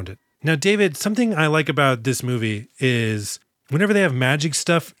magic around it. Now, David, something I like about this movie is whenever they have magic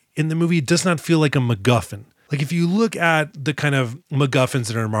stuff in the movie, it does not feel like a MacGuffin. Like if you look at the kind of MacGuffins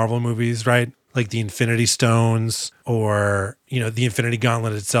that are in Marvel movies, right? Like the Infinity Stones or, the Infinity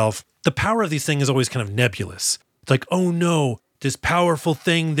Gauntlet itself, the power of these things is always kind of nebulous. It's like, oh no, this powerful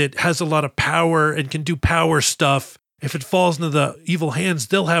thing that has a lot of power and can do power stuff. If it falls into the evil hands,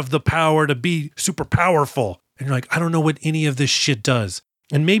 they'll have the power to be super powerful. And you're like, I don't know what any of this shit does.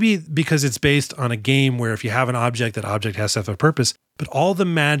 And maybe because it's based on a game where if you have an object, that object has to have a purpose. But all the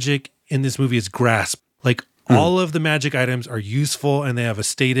magic in this movie is grasp. Like all of the magic items are useful and they have a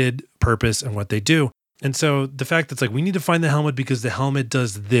stated purpose and what they do. And so the fact that it's like, we need to find the helmet because the helmet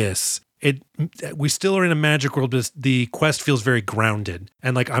does this. We still are in a magic world, but the quest feels very grounded.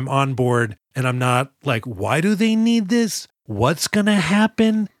 And like, I'm on board and I'm not like, why do they need this? What's going to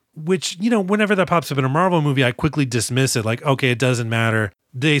happen? Which, whenever that pops up in a Marvel movie, I quickly dismiss it. Like, okay, it doesn't matter.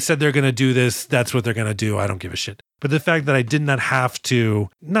 They said they're going to do this. That's what they're going to do. I don't give a shit. But the fact that I did not have to,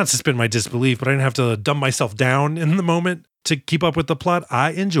 not suspend my disbelief, but I didn't have to dumb myself down in the moment to keep up with the plot,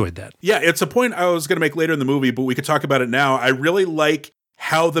 I enjoyed that. Yeah, it's a point I was going to make later in the movie, but we could talk about it now. I really like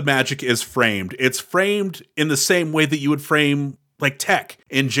how the magic is framed. It's framed in the same way that you would frame like tech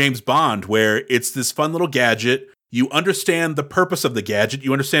in James Bond, where it's this fun little gadget. You understand the purpose of the gadget.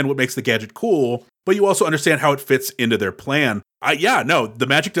 You understand what makes the gadget cool, but you also understand how it fits into their plan. The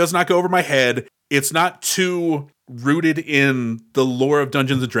magic does not go over my head. It's not too rooted in the lore of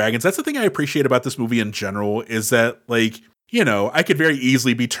Dungeons & Dragons. That's the thing I appreciate about this movie in general, is that, like, you know, I could very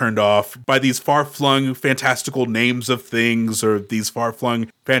easily be turned off by these far-flung fantastical names of things or these far-flung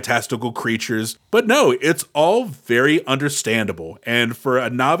fantastical creatures. But no, it's all very understandable. And for a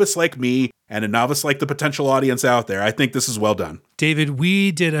novice like me and a novice like the potential audience out there, I think this is well done. David,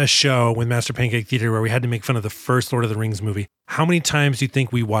 we did a show with Master Pancake Theater where we had to make fun of the first Lord of the Rings movie. How many times do you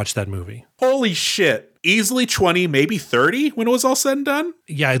think we watched that movie? Holy shit. Easily 20, maybe 30 when it was all said and done?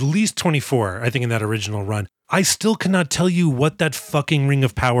 Yeah, at least 24, I think, in that original run. I still cannot tell you what that fucking Ring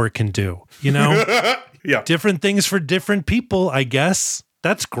of Power can do, you know? Yeah. Different things for different people, I guess.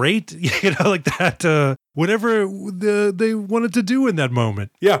 That's great. You know, like that, whatever they wanted to do in that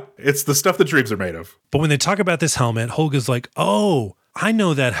moment. Yeah, it's the stuff that dreams are made of. But when they talk about this helmet, Holga's like, oh, I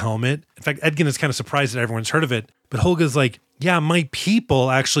know that helmet. In fact, Edgin is kind of surprised that everyone's heard of it. But Holga's like, yeah, my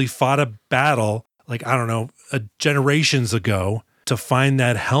people actually fought a battle, like, I don't know, generations ago to find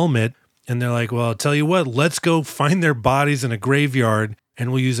that helmet. And they're like, well, I'll tell you what, let's go find their bodies in a graveyard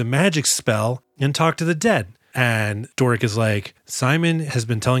and we'll use a magic spell and talk to the dead. And Doric is like, Simon has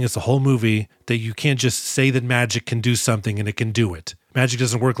been telling us the whole movie that you can't just say that magic can do something and it can do it. Magic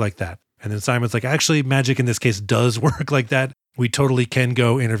doesn't work like that. And then Simon's like, actually, magic in this case does work like that. We totally can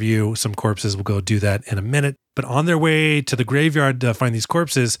go interview some corpses. We'll go do that in a minute. But on their way to the graveyard to find these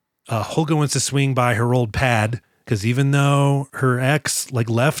corpses, Holga wants to swing by her old pad because even though her ex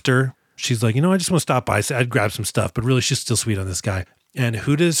left her, she's like, you know, I just want to stop by. I'd grab some stuff, but really she's still sweet on this guy. And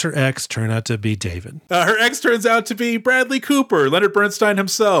who does her ex turn out to be, David? Her ex turns out to be Bradley Cooper, Leonard Bernstein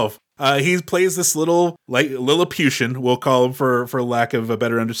himself. He plays this little Lilliputian, we'll call him for lack of a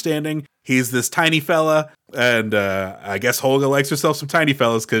better understanding. He's this tiny fella, and I guess Holga likes herself some tiny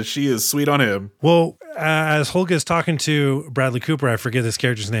fellas because she is sweet on him. Well, as Holga is talking to Bradley Cooper, I forget this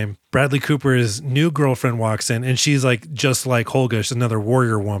character's name, Bradley Cooper's new girlfriend walks in, and she's like just like Holga, she's another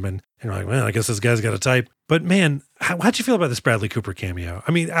warrior woman. And you're like, man, I guess this guy's got a type. But man, how'd you feel about this Bradley Cooper cameo?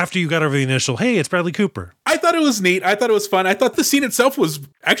 I mean, after you got over the initial, hey, it's Bradley Cooper. I thought it was neat. I thought it was fun. I thought the scene itself was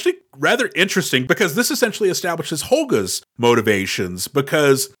actually rather interesting because this essentially establishes Holga's motivations,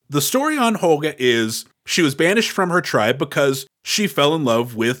 because the story on Holga is she was banished from her tribe because she fell in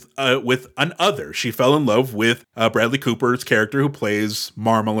love with an other. She fell in love with Bradley Cooper's character who plays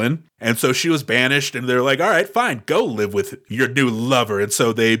Marmalin. And so she was banished, and they're like, all right, fine, go live with your new lover. And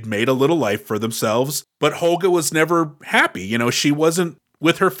so they made a little life for themselves. But Holga was never happy. You know, she wasn't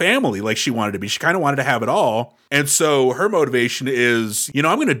with her family like she wanted to be. She kind of wanted to have it all. And so her motivation is, you know,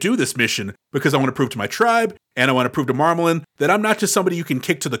 I'm going to do this mission because I want to prove to my tribe and I want to prove to Marmalin that I'm not just somebody you can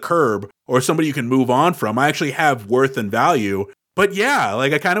kick to the curb or somebody you can move on from. I actually have worth and value. But yeah,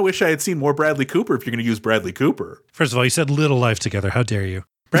 like I kind of wish I had seen more Bradley Cooper if you're going to use Bradley Cooper. First of all, you said little life together. How dare you?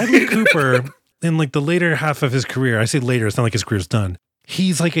 Bradley Cooper, in like the later half of his career, I say later, it's not like his career's done.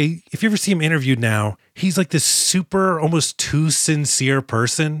 He's like if you ever see him interviewed now, he's like this super, almost too sincere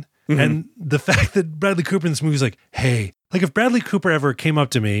person. Mm-hmm. And the fact that Bradley Cooper in this movie is like, hey, like if Bradley Cooper ever came up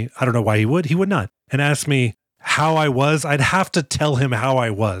to me, I don't know why he would not, and asked me how I was, I'd have to tell him how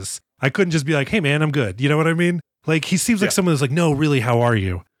I was. I couldn't just be like, hey man, I'm good. You know what I mean? Like he seems like someone who's like, no, really, how are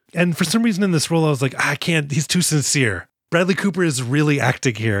you? And for some reason in this role, I was like, I can't, he's too sincere. Bradley Cooper is really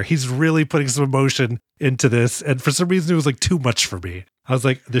acting here. He's really putting some emotion into this. And for some reason, it was like too much for me. I was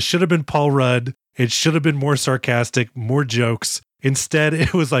like, this should have been Paul Rudd. It should have been more sarcastic, more jokes. Instead,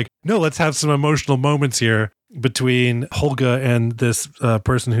 it was like, no, let's have some emotional moments here between Holga and this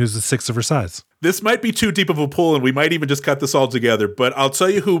person who's a sixth of her size. This might be too deep of a pull, and we might even just cut this all together. But I'll tell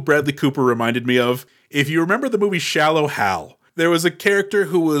you who Bradley Cooper reminded me of. If you remember the movie Shallow Hal, there was a character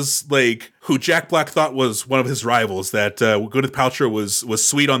who was like, who Jack Black thought was one of his rivals, that Gwyneth Paltrow was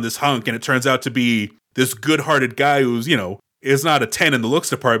sweet on this hunk, and it turns out to be this good-hearted guy who's, you know, is not a 10 in the looks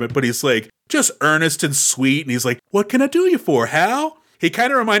department, but he's like just earnest and sweet, and he's like, what can I do you for, Hal? He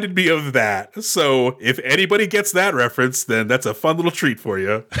kind of reminded me of that. So if anybody gets that reference, then that's a fun little treat for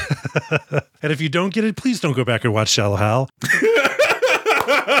you. And if you don't get it, please don't go back and watch Shallow Hal.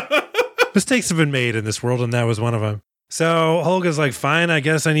 Mistakes have been made in this world, and that was one of them. So Holga's like, fine, I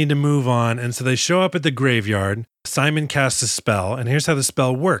guess I need to move on. And so they show up at the graveyard. Simon casts a spell, and here's how the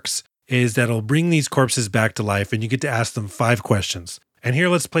spell works, is that it'll bring these corpses back to life, and you get to ask them 5 questions. And here,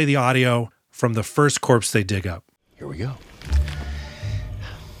 let's play the audio from the first corpse they dig up. Here we go.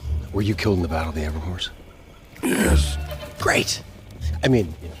 Were you killed in the Battle of the Everhorse? Yes. Great. I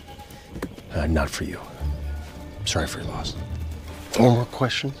mean, not for you. Sorry for your loss. 4 more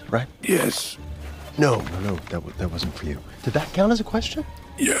questions, right? Yes. No. That wasn't for you. Did that count as a question?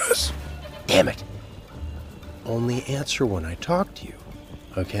 Yes. Damn it. Only answer when I talk to you,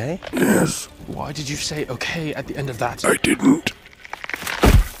 okay? Yes. Why did you say okay at the end of that? I didn't.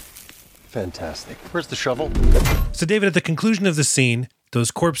 Fantastic. Where's the shovel? So, David, at the conclusion of the scene,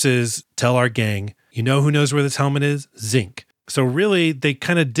 those corpses tell our gang, you know who knows where this helmet is? Zinc. So really, they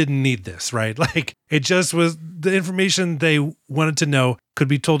kind of didn't need this, right? Like, it just was the information they wanted to know could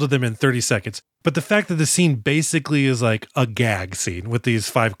be told to them in 30 seconds. But the fact that the scene basically is like a gag scene with these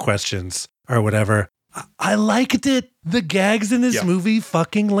 5 questions or whatever, I liked it. The gags in this movie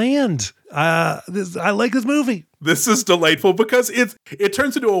fucking land. I like this movie. This is delightful because it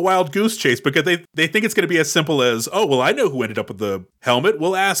turns into a wild goose chase because they think it's going to be as simple as, oh, well, I know who ended up with the helmet.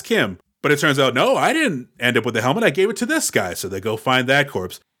 We'll ask him. But it turns out, no, I didn't end up with the helmet. I gave it to this guy. So they go find that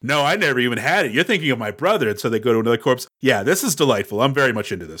corpse. No, I never even had it. You're thinking of my brother. And so they go to another corpse. Yeah, this is delightful. I'm very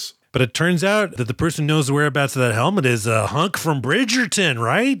much into this. But it turns out that the person who knows the whereabouts of that helmet is a hunk from Bridgerton,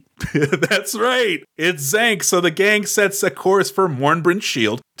 right? That's right. It's Zank. So the gang sets a course for Mornbryn's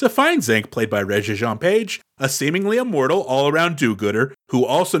Shield to find Zank, played by Regé-Jean Page, a seemingly immortal all-around do-gooder who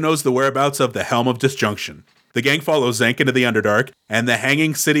also knows the whereabouts of the Helm of Disjunction. The gang follows Zank into the Underdark and the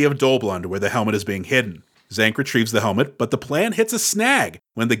hanging city of Dolblund, where the helmet is being hidden. Zank retrieves the helmet, but the plan hits a snag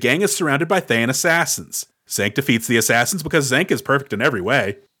when the gang is surrounded by Thayan assassins. Zank defeats the assassins because Zank is perfect in every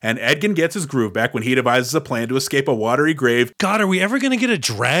way, and Edgin gets his groove back when he devises a plan to escape a watery grave. God, are we ever going to get a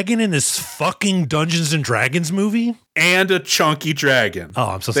dragon in this fucking Dungeons and Dragons movie? And a chonky dragon. Oh,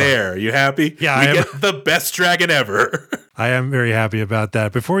 I'm so sorry. There, you happy? Yeah, we get the best dragon ever. I am very happy about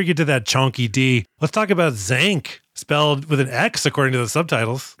that. Before we get to that chonky D, let's talk about Zank, spelled with an X according to the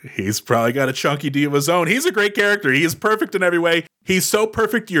subtitles. He's probably got a chunky D of his own. He's a great character. He is perfect in every way. He's so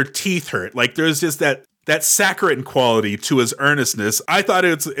perfect your teeth hurt. Like there's just that saccharine quality to his earnestness. I thought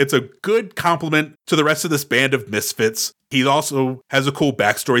it's a good compliment to the rest of this band of misfits. He also has a cool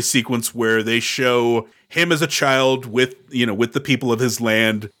backstory sequence where they show him as a child with the people of his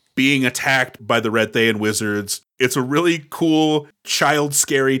land being attacked by the Red Thayan wizards. It's a really cool child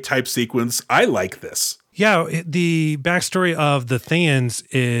scary type sequence. I like this. Yeah, the backstory of the Thayans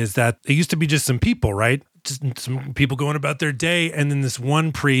is that it used to be just some people, right? Just some people going about their day, and then this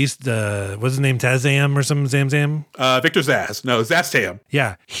one priest, what's his name, Tazam or some Zamzam? Victor Zaz. No, Zastam.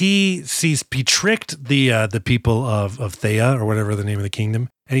 Yeah, he tricked the people of Thea, or whatever the name of the kingdom,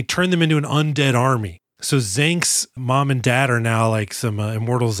 and he turned them into an undead army. So Zank's mom and dad are now like some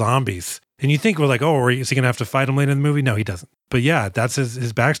immortal zombies. And you think, well, like, oh, is he going to have to fight him later in the movie? No, he doesn't. But yeah, that's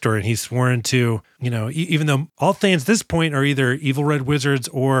his backstory. And he's sworn to, even though all Thayans at this point are either evil red wizards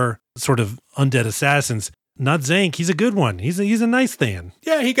or sort of undead assassins, not Zank. He's a good one. He's a nice Thayan.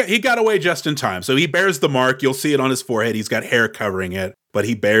 Yeah, he got away just in time. So he bears the mark. You'll see it on his forehead. He's got hair covering it, but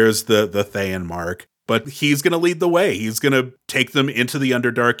he bears the Thayan mark. But he's going to lead the way. He's going to take them into the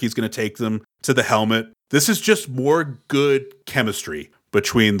Underdark. He's going to take them to the helmet. This is just more good chemistry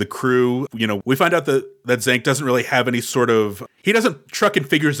between the crew. We find out that Zank doesn't really have any he doesn't truck in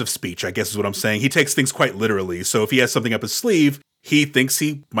figures of speech, I guess is what I'm saying. He takes things quite literally. So if he has something up his sleeve, he thinks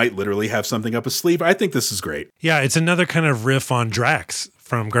he might literally have something up his sleeve. I think this is great. Yeah, it's another kind of riff on Drax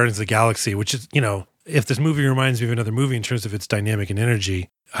from Guardians of the Galaxy, which is, if this movie reminds me of another movie in terms of its dynamic and energy,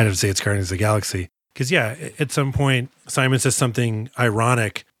 I'd have to say it's Guardians of the Galaxy. Because, yeah, at some point, Simon says something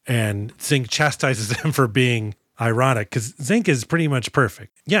ironic, and Zank chastises him for being ironic, because Zank is pretty much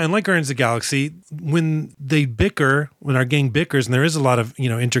perfect. Yeah, and like Guardians of the Galaxy, when our gang bickers, and there is a lot of,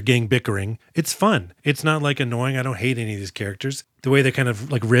 inter-gang bickering, it's fun. It's not like annoying. I don't hate any of these characters. The way they kind of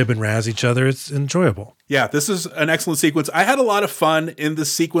like rib and razz each other, it's enjoyable. Yeah, this is an excellent sequence. I had a lot of fun in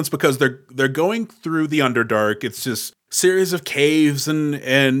this sequence because they're going through the Underdark. It's just series of caves and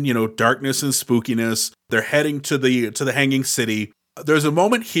darkness and spookiness. They're heading to the hanging city. There's a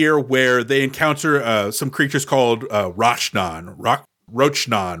moment here where they encounter some creatures called Rochnon.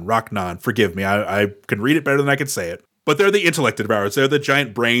 Forgive me, I can read it better than I can say it. But they're the intellect devourers. They're the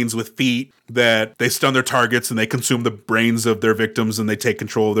giant brains with feet that they stun their targets and they consume the brains of their victims and they take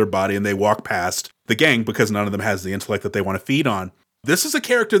control of their body and they walk past the gang because none of them has the intellect that they want to feed on. This is a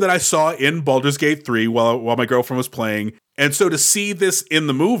character that I saw in Baldur's Gate 3 while my girlfriend was playing. And so to see this in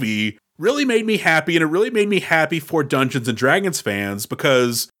the movie really made me happy, and it really made me happy for Dungeons and Dragons fans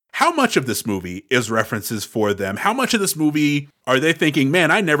because how much of this movie is references for them? How much of this movie are they thinking,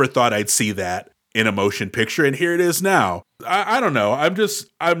 man, I never thought I'd see that in a motion picture, and here it is now. I don't know.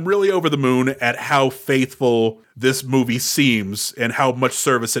 I'm really over the moon at how faithful this movie seems and how much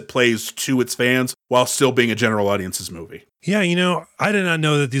service it plays to its fans while still being a general audience's movie. Yeah, I did not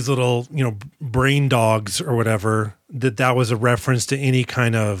know that these little, brain dogs or whatever, that was a reference to any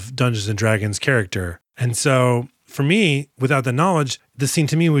kind of Dungeons and Dragons character. And so for me, without the knowledge, the scene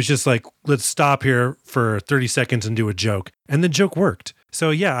to me was just like, let's stop here for 30 seconds and do a joke. And the joke worked.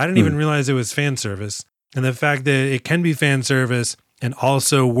 So yeah, I didn't even realize it was fan service. And the fact that it can be fan service and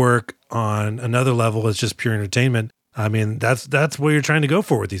also work on another level as just pure entertainment. I mean, that's what you're trying to go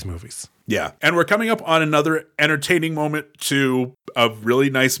for with these movies. Yeah. And we're coming up on another entertaining moment to a really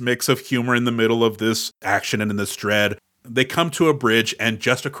nice mix of humor in the middle of this action and in this dread. They come to a bridge, and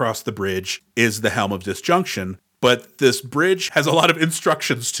just across the bridge is the Helm of Disjunction. But this bridge has a lot of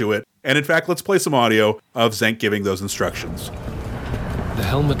instructions to it. And in fact, let's play some audio of Zenk giving those instructions. The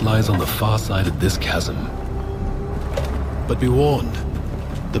helmet lies on the far side of this chasm. But be warned,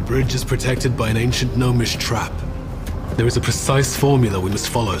 the bridge is protected by an ancient gnomish trap. There is a precise formula we must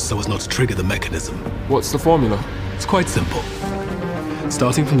follow so as not to trigger the mechanism. What's the formula? It's quite simple.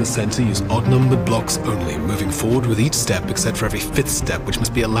 Starting from the center, use odd-numbered blocks only, moving forward with each step except for every fifth step, which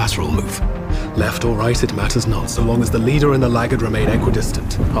must be a lateral move. Left or right, it matters not, so long as the leader and the laggard remain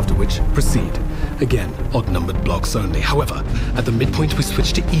equidistant, after which, proceed. Again, odd-numbered blocks only. However, at the midpoint, we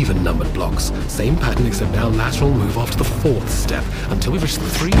switch to even-numbered blocks. Same pattern, except now lateral move after the fourth step, until we reach the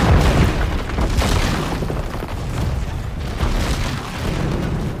three...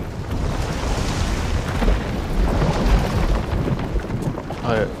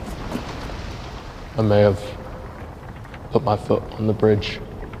 I may have put my foot on the bridge.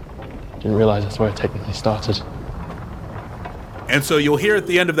 Didn't realize that's where it technically started. And so you'll hear at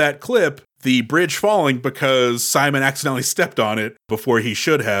the end of that clip the bridge falling because Simon accidentally stepped on it before he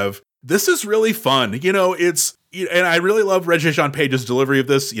should have. This is really fun. And I really love Regé-Jean Page's delivery of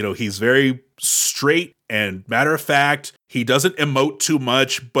this. He's very straight and matter of fact. He doesn't emote too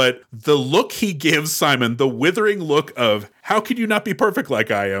much, but the look he gives Simon, the withering look of, how could you not be perfect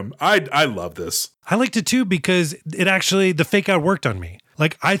like I am? I love this. I liked it too because the fake out worked on me.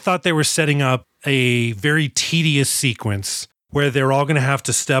 Like, I thought they were setting up a very tedious sequence where they're all going to have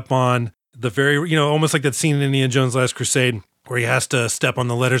to step on the very, almost like that scene in Indiana Jones' Last Crusade where he has to step on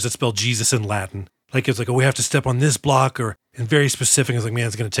the letters that spell Jesus in Latin. Like, it's like, we have to step on this block, and very specific. It's like, man,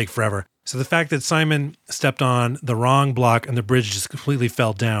 it's going to take forever. So the fact that Simon stepped on the wrong block and the bridge just completely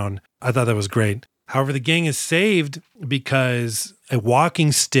fell down, I thought that was great. However, the gang is saved because a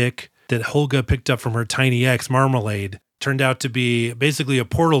walking stick that Holga picked up from her tiny ex, Marmalade, turned out to be basically a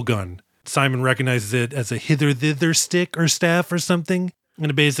portal gun. Simon recognizes it as a hither-thither stick or staff or something. And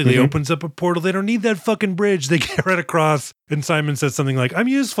it basically opens up a portal. They don't need that fucking bridge. They get right across. And Simon says something like, I'm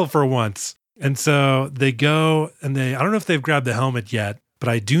useful for once. And so they go and I don't know if they've grabbed the helmet yet, but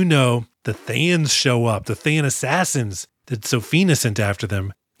I do know the Thayans show up, the Thayan assassins that Sophina sent after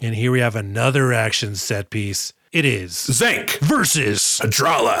them. And here we have another action set piece. It is Zenk versus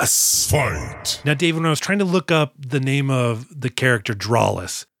Adralas. Fight. Now, David, when I was trying to look up the name of the character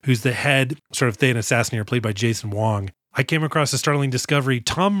Dralis, who's the head sort of Thayan assassin here, played by Jason Wong, I came across a startling discovery.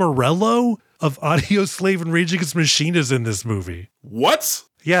 Tom Morello of Audio Slave and Rage Against the Machine is in this movie. What?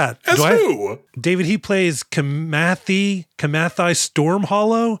 Yeah. As who? David, he plays Kamathi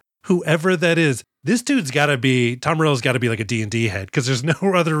Stormhollow, whoever that is. This dude's got to be, Tom Morello's got to be like a D&D head, because there's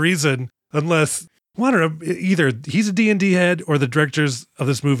no other reason unless, well, I don't know, either he's a D&D head or the directors of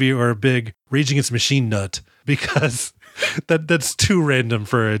this movie are a big Rage Against the Machine nut, because that's too random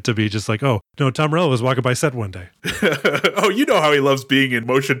for it to be just like, oh, no, Tom Morello was walking by set one day. Oh, you know how he loves being in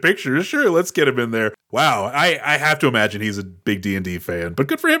motion pictures. Sure, let's get him in there. Wow, I have to imagine he's a big D&D fan, but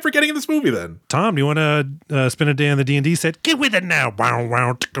good for him for getting in this movie then. Tom, do you want to spend a day on the D&D set? Get with it now. Wow,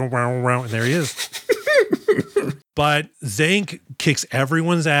 wow, wow, wow. And there he is. But Zenk kicks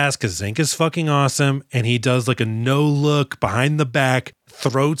everyone's ass because Zenk is fucking awesome. And he does like a no look behind the back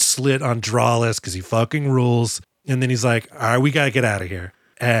throat slit on Dralis because he fucking rules. And then he's like, all right, we got to get out of here.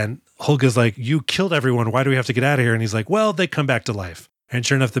 And Holga's like, you killed everyone. Why do we have to get out of here? And he's like, well, they come back to life. And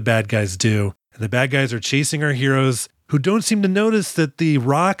sure enough, the bad guys do. And the bad guys are chasing our heroes who don't seem to notice that the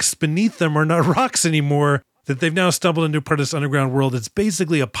rocks beneath them are not rocks anymore, that they've now stumbled into part of this underground world. It's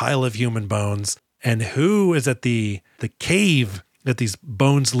basically a pile of human bones. And who is at the cave that these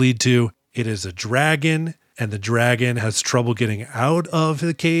bones lead to? It is a dragon. And the dragon has trouble getting out of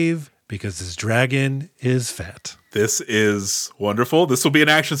the cave because this dragon is fat. This is wonderful. This will be an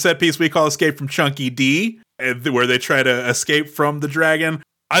action set piece we call Escape from Chunky D, where they try to escape from the dragon.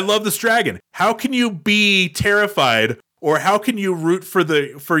 I love this dragon. How can you be terrified Or how can you root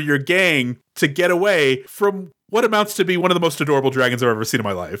for your gang to get away from what amounts to be one of the most adorable dragons I've ever seen in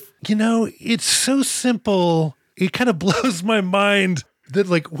my life? It's so simple. It kind of blows my mind that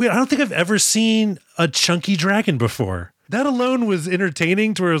I don't think I've ever seen a chunky dragon before. That alone was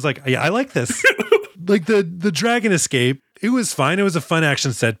entertaining to where I was like, yeah, I like this. The dragon escape, it was fine. It was a fun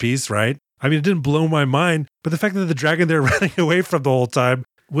action set piece, right? I mean, it didn't blow my mind, but the fact that the dragon they're running away from the whole time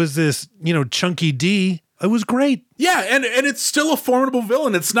was this, chunky D. It was great. Yeah, and it's still a formidable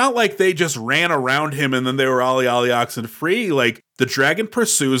villain. It's not like they just ran around him and then they were ollie oxen free. Like, the dragon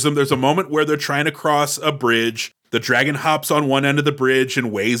pursues them. There's a moment where they're trying to cross a bridge. The dragon hops on one end of the bridge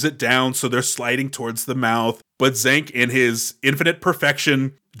and weighs it down, so they're sliding towards the mouth. But Zank, in his infinite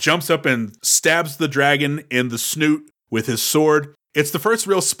perfection, jumps up and stabs the dragon in the snoot with his sword. It's the first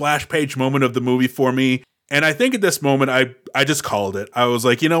real splash page moment of the movie for me. And I think at this moment, I just called it. I was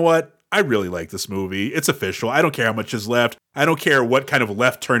like, you know what? I really like this movie. It's official. I don't care how much is left. I don't care what kind of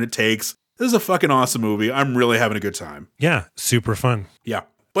left turn it takes. This is a fucking awesome movie. I'm really having a good time. Yeah, super fun. Yeah.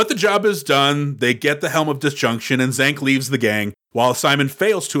 But the job is done. They get the Helm of Disjunction, and Zank leaves the gang, while Simon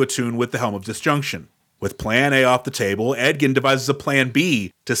fails to attune with the Helm of Disjunction. With Plan A off the table, Edgin devises a Plan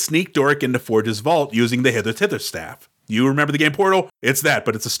B to sneak Doric into Forge's vault using the Hither-Tither staff. You remember the game Portal? It's that,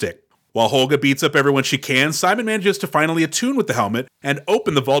 but it's a stick. While Holga beats up everyone she can, Simon manages to finally attune with the helmet and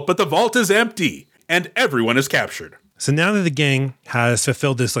open the vault, but the vault is empty, and everyone is captured. So now that the gang has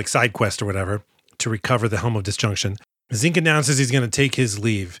fulfilled this side quest or whatever to recover the Helm of Disjunction, Zink announces he's going to take his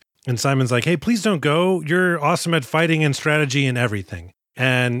leave. And Simon's like, hey, please don't go. You're awesome at fighting and strategy and everything.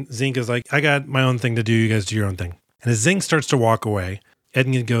 And Zink is like, I got my own thing to do. You guys do your own thing. And as Zink starts to walk away,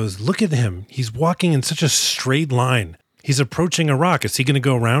 Edgin goes, look at him. He's walking in such a straight line. He's approaching a rock. Is he going to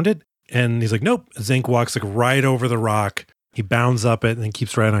go around it? And he's like, nope. Zink walks right over the rock. He bounds up it and then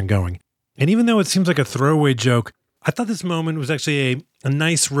keeps right on going. And even though it seems like a throwaway joke, I thought this moment was actually a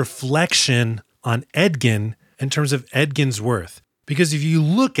nice reflection on Edgin in terms of Edgin's worth. Because if you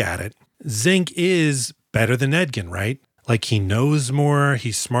look at it, Zink is better than Edgin, right? Like, he knows more,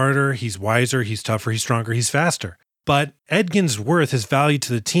 he's smarter, he's wiser, he's tougher, he's stronger, he's faster. But Edgin's worth, his value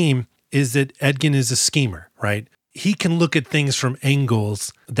to the team, is that Edgin is a schemer, right? He can look at things from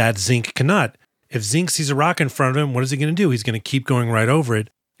angles that Zink cannot. If Zink sees a rock in front of him, what is he going to do? He's going to keep going right over it.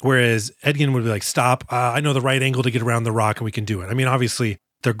 Whereas Edgin would be like, stop, I know the right angle to get around the rock and we can do it. I mean, obviously,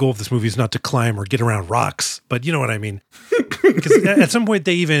 their goal of this movie is not to climb or get around rocks, but you know what I mean? Because at some point,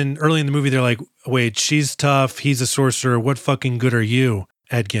 early in the movie, they're like, wait, she's tough, he's a sorcerer, what fucking good are you,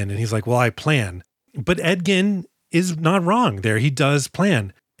 Edgin? And he's like, well, I plan. But Edgin is not wrong there. He does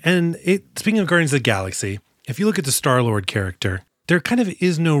plan. And speaking of Guardians of the Galaxy, if you look at the Star-Lord character, there kind of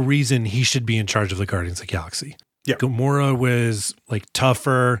is no reason he should be in charge of the Guardians of the Galaxy. Yeah. Gamora was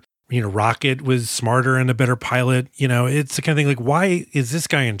tougher. Rocket was smarter and a better pilot. It's the kind of thing why is this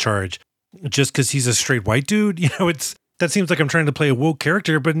guy in charge? Just because he's a straight white dude? That seems like I'm trying to play a woke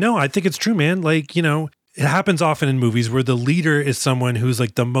character, but no, I think it's true, man. It happens often in movies where the leader is someone who's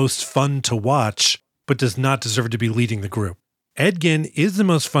the most fun to watch, but does not deserve to be leading the group. Edgin is the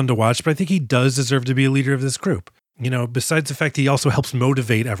most fun to watch, but I think he does deserve to be a leader of this group. Besides the fact he also helps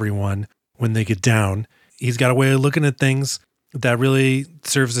motivate everyone when they get down, he's got a way of looking at things that really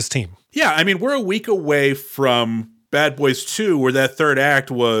serves his team. Yeah, I mean, we're a week away from Bad Boys 2, where that third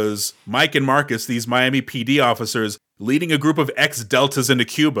act was Mike and Marcus, these Miami PD officers, leading a group of ex-Deltas into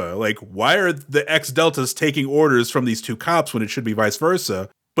Cuba. Why are the ex-Deltas taking orders from these two cops when it should be vice versa?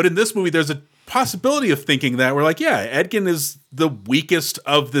 But in this movie, there's a possibility of thinking that we're Edgin is the weakest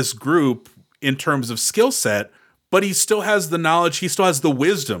of this group in terms of skill set, but he still has the knowledge, he still has the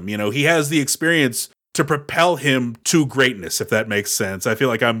wisdom, he has the experience to propel him to greatness, if that makes sense. I feel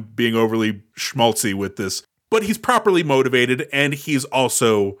like I'm being overly schmaltzy with this, but he's properly motivated, and he's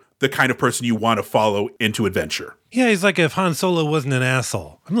also the kind of person you want to follow into adventure. Yeah, he's like if Han Solo wasn't an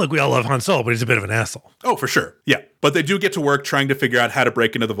asshole. I mean, we all love Han Solo, but he's a bit of an asshole. Oh, for sure. Yeah. But they do get to work trying to figure out how to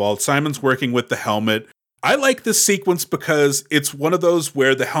break into the vault. Simon's working with the helmet. I like this sequence because it's one of those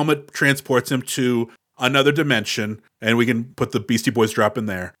where the helmet transports him to another dimension, and we can put the Beastie Boys drop in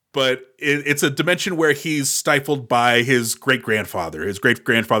there. But it's a dimension where he's stifled by his great-grandfather. His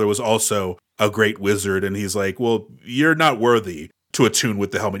great-grandfather was also a great wizard, and he's like, well, you're not worthy to attune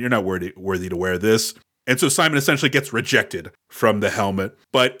with the helmet. You're not worthy to wear this. And so Simon essentially gets rejected from the helmet.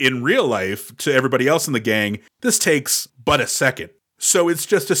 But in real life, to everybody else in the gang, this takes but a second. So it's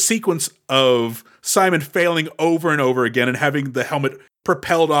just a sequence of Simon failing over and over again and having the helmet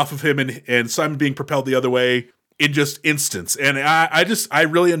propelled off of him and Simon being propelled the other way. in just instants. And I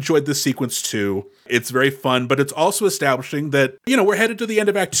really enjoyed this sequence too. It's very fun, but it's also establishing that, we're headed to the end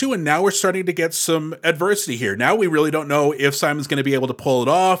of Act 2 and now we're starting to get some adversity here. Now we really don't know if Simon's going to be able to pull it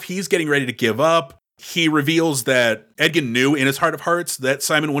off. He's getting ready to give up. He reveals that Edgin knew in his heart of hearts that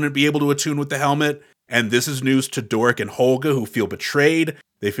Simon wouldn't be able to attune with the helmet. And this is news to Doric and Holga, who feel betrayed.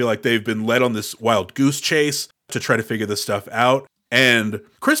 They feel like they've been led on this wild goose chase to try to figure this stuff out. And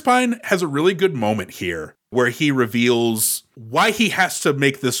Chris Pine has a really good moment here where he reveals why he has to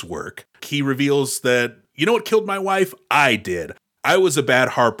make this work. He reveals that, you know what killed my wife? I did. I was a bad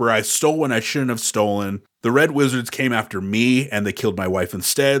harper. I stole when I shouldn't have stolen. The Red Wizards came after me and they killed my wife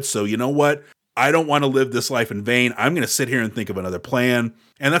instead. So you know what? I don't want to live this life in vain. I'm going to sit here and think of another plan.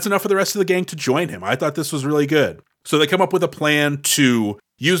 And that's enough for the rest of the gang to join him. I thought this was really good. So they come up with a plan to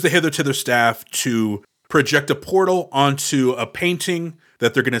use the hither-tither staff to project a portal onto a painting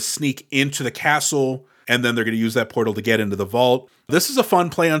that they're going to sneak into the castle, and then they're going to use that portal to get into the vault. This is a fun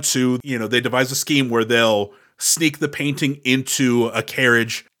plan too. They devise a scheme where they'll sneak the painting into a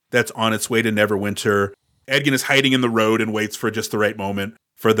carriage that's on its way to Neverwinter. Edgin is hiding in the road and waits for just the right moment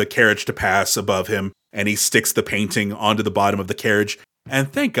for the carriage to pass above him, and he sticks the painting onto the bottom of the carriage.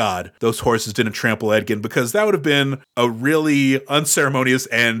 And thank God those horses didn't trample Edgin, because that would have been a really unceremonious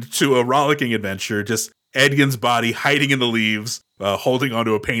end to a rollicking adventure. Just Edgin's body hiding in the leaves, holding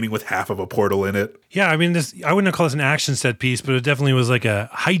onto a painting with half of a portal in it. Yeah, I mean, I wouldn't call this an action set piece, but it definitely was like a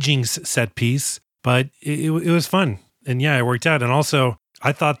hijinks set piece. But it was fun. And yeah, it worked out. And also,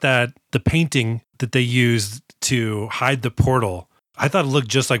 I thought that the painting that they used to hide the portal, I thought it looked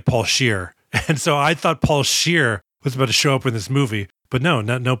just like Paul Scheer. And so I thought Paul Scheer was about to show up in this movie. But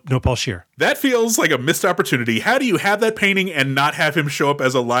no Paul Scheer. That feels like a missed opportunity. How do you have that painting and not have him show up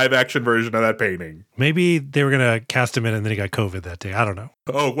as a live action version of that painting? Maybe they were going to cast him in and then he got COVID that day. I don't know.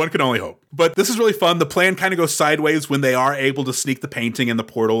 Oh, one can only hope. But this is really fun. The plan kind of goes sideways when they are able to sneak the painting and the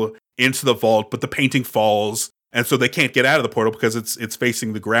portal into the vault, but the painting falls. And so they can't get out of the portal because it's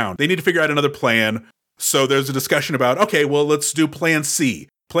facing the ground. They need to figure out another plan. So there's a discussion about, okay, well, let's do plan C.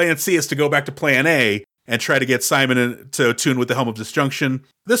 Plan C is to go back to plan A and try to get Simon to attune with the Helm of Disjunction.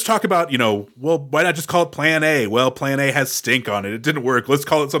 Let's talk about, well, why not just call it Plan A? Well, Plan A has stink on it. It didn't work. Let's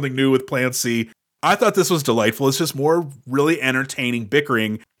call it something new with Plan C. I thought this was delightful. It's just more really entertaining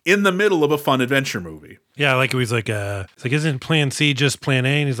bickering in the middle of a fun adventure movie. Yeah, like it was like, isn't Plan C just Plan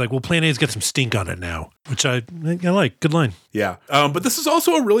A? And he's like, well, Plan A's got some stink on it now, which I like. Good line. Yeah. But this is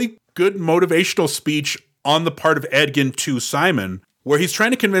also a really good motivational speech on the part of Edgin to Simon, where he's trying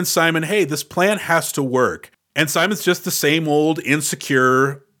to convince Simon, hey, this plan has to work. And Simon's just the same old,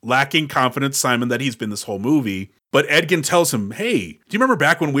 insecure, lacking confidence Simon that he's been this whole movie. But Edgin tells him, hey, do you remember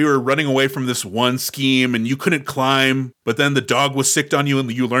back when we were running away from this one scheme and you couldn't climb, but then the dog was sicked on you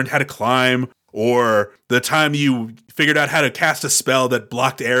and you learned how to climb? Or the time you figured out how to cast a spell that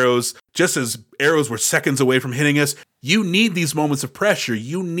blocked arrows, just as arrows were seconds away from hitting us? You need these moments of pressure.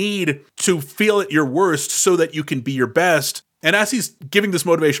 You need to feel at your worst so that you can be your best. And as he's giving this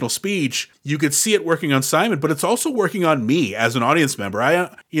motivational speech, you could see it working on Simon, but it's also working on me as an audience member.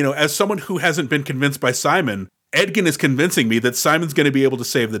 As someone who hasn't been convinced by Simon, Edgin is convincing me that Simon's going to be able to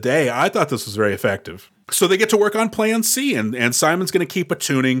save the day. I thought this was very effective. So they get to work on Plan C, and Simon's going to keep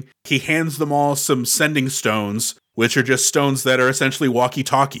attuning. He hands them all some sending stones, which are just stones that are essentially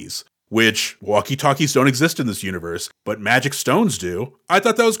walkie-talkies, which walkie-talkies don't exist in this universe, but magic stones do. I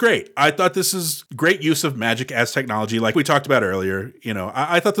thought that was great. I thought this is great use of magic as technology, like we talked about earlier.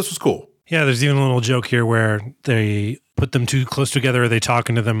 I thought this was cool. Yeah, there's even a little joke here where they put them too close together, or they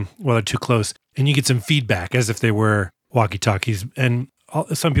talking to them while they're too close, and you get some feedback as if they were walkie-talkies. And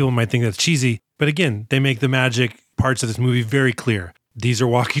some people might think that's cheesy, but again, they make the magic parts of this movie very clear. These are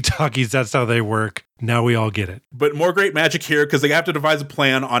walkie-talkies. That's how they work. Now we all get it. But more great magic here because they have to devise a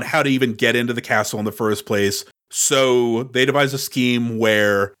plan on how to even get into the castle in the first place. So they devise a scheme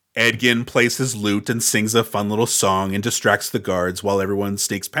where Edgin plays his lute and sings a fun little song and distracts the guards while everyone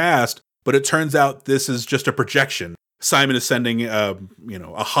sneaks past. But it turns out this is just a projection. Simon is sending a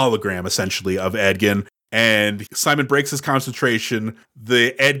hologram essentially of Edgin. And Simon breaks his concentration.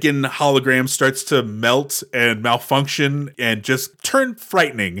 The Edgin hologram starts to melt and malfunction and just turn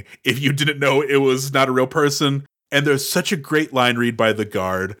frightening if you didn't know it was not a real person. And there's such a great line read by the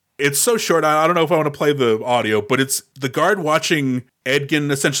guard. It's so short, I don't know if I want to play the audio, but it's the guard watching Edgin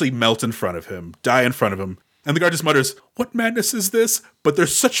essentially melt in front of him, die in front of him. And the guard just mutters, "What madness is this?" But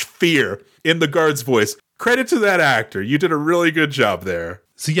there's such fear in the guard's voice. Credit to that actor. You did a really good job there.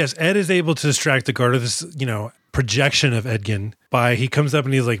 So yes, Ed is able to distract the guard of this, projection of Edgin he comes up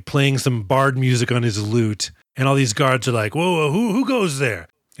and he's like playing some bard music on his lute. And all these guards are like, whoa, who goes there?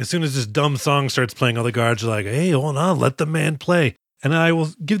 as soon as this dumb song starts playing, all the guards are like, hey, hold on, let the man play. And I will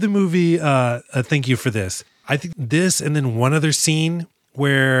give the movie a thank you for this. I think this and then one other scene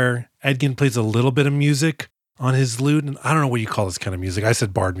where Edgin plays a little bit of music on his lute. And I don't know what you call this kind of music. I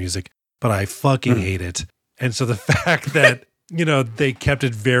said bard music, but I fucking hate it. And so the fact that, they kept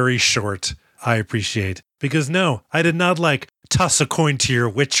it very short, I appreciate. Because no, I did not toss a coin to your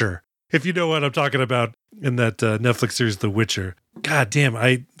Witcher. If you know what I'm talking about in that Netflix series, The Witcher. God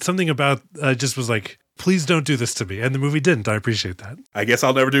damn, something about just was like, please don't do this to me. And the movie didn't. I appreciate that. I guess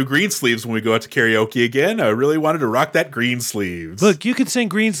I'll never do Greensleeves when we go out to karaoke again. I really wanted to rock that Greensleeves. Look, you can sing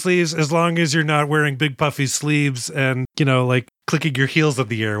Greensleeves as long as you're not wearing big puffy sleeves and, clicking your heels in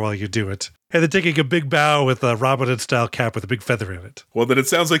the air while you do it. And then taking a big bow with a Robin Hood-style cap with a big feather in it. Well, then it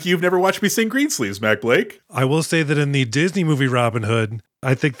sounds like you've never watched me sing Greensleeves, Mac Blake. I will say that in the Disney movie Robin Hood,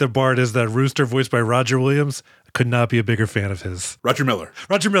 I think the bard is that rooster voiced by Roger Williams. I could not be a bigger fan of his. Roger Miller,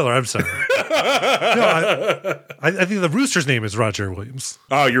 I'm sorry. I think the rooster's name is Roger Williams.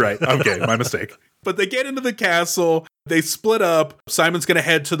 Oh, you're right. Okay, my mistake. But they get into the castle. They split up. Simon's going to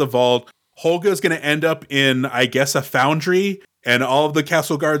head to the vault. Holga's going to end up in, I guess, a foundry. And all of the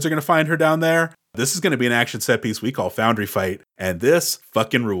castle guards are going to find her down there. This is going to be an action set piece we call Foundry Fight. And this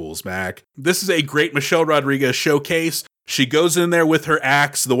fucking rules, Mac. This is a great Michelle Rodriguez showcase. She goes in there with her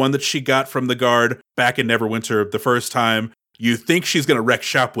axe, the one that she got from the guard back in Neverwinter the first time. You think she's going to wreck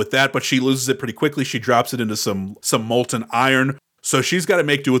shop with that, but she loses it pretty quickly. She drops it into some molten iron. So she's got to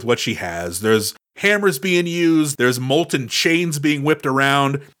make do with what she has. There's hammers being used. There's molten chains being whipped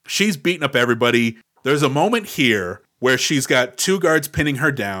around. She's beating up everybody. There's a moment here where she's got two guards pinning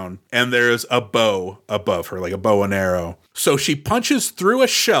her down, and there's a bow above her, like a bow and arrow. So she punches through a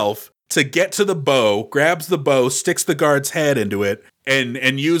shelf to get to the bow, grabs the bow, sticks the guard's head into it,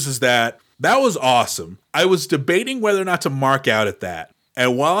 and uses that. That was awesome. I was debating whether or not to mark out at that.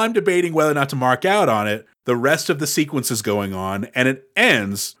 And while I'm debating whether or not to mark out on it, the rest of the sequence is going on, and it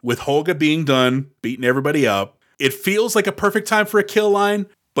ends with Holga being done, beating everybody up. It feels like a perfect time for a kill line,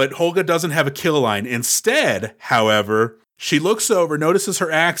 but Holga doesn't have a kill line. Instead, however, she looks over, notices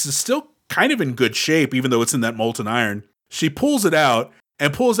her axe is still kind of in good shape, even though it's in that molten iron. She pulls it out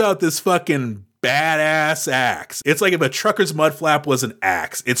and pulls out this fucking badass axe. It's like if a trucker's mud flap was an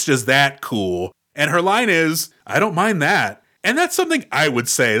axe. It's just that cool. And her line is, I don't mind that. And that's something I would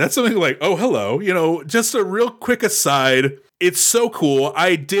say. That's something like, oh, hello. Just a real quick aside. It's so cool.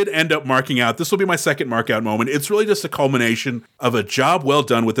 I did end up marking out. This will be my second mark out moment. It's really just a culmination of a job well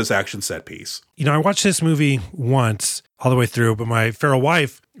done with this action set piece. I watched this movie once all the way through, but my feral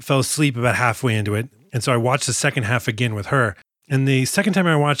wife fell asleep about halfway into it. And so I watched the second half again with her. And the second time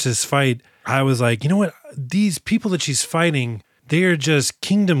I watched this fight, I was like, you know what? These people that she's fighting, they are just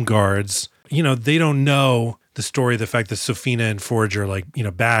kingdom guards. They don't know the story, the fact that Sofina and Forge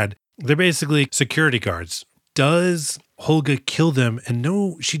are bad. They're basically security guards. Does Holga kill them? And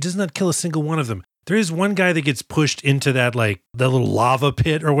no, she does not kill a single one of them. There is one guy that gets pushed into that little lava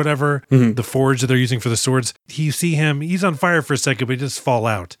pit or whatever, the forge that they're using for the swords. You see him, he's on fire for a second, but he just fall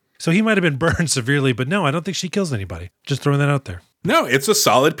out. So he might have been burned severely, but no, I don't think she kills anybody. Just throwing that out there. No, it's a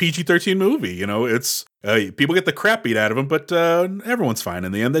solid PG-13 movie. It's people get the crap beat out of them, but everyone's fine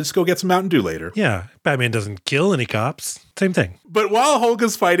in the end. They just go get some Mountain Dew later. Yeah, Batman doesn't kill any cops. Same thing. But while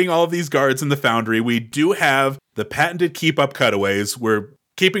Holga's fighting all of these guards in the foundry, we do have the patented keep-up cutaways. We're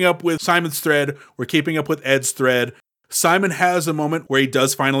keeping up with Simon's thread. We're keeping up with Ed's thread. Simon has a moment where he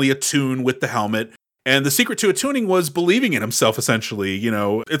does finally attune with the helmet. And the secret to attuning was believing in himself, essentially.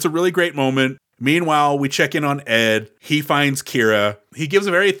 It's a really great moment. Meanwhile, we check in on Ed. He finds Kira. He gives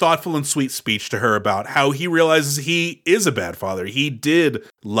a very thoughtful and sweet speech to her about how he realizes he is a bad father. He did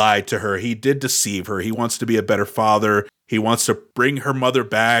lie to her. He did deceive her. He wants to be a better father. He wants to bring her mother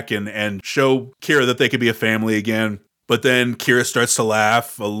back and show Kira that they could be a family again. But then Kira starts to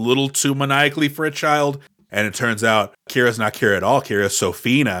laugh a little too maniacally for a child. And it turns out Kira's not Kira at all. Kira's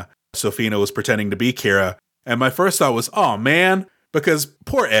Sofina. Sofina was pretending to be Kira. And my first thought was, oh man, because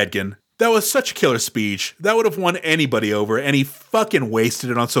poor Edgin. That was such a killer speech. That would have won anybody over, and he fucking wasted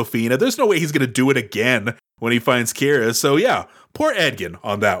it on Sofina. There's no way he's going to do it again when he finds Kira. So yeah, poor Edgin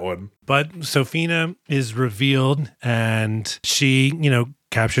on that one. But Sofina is revealed, and she,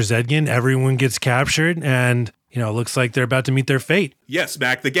 captures Edgin. Everyone gets captured, and it looks like they're about to meet their fate. Yes,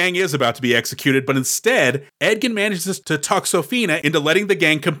 Mac, the gang is about to be executed, but instead, Edgin manages to talk Sofina into letting the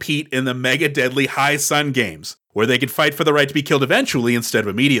gang compete in the mega deadly High Sun games, where they can fight for the right to be killed eventually instead of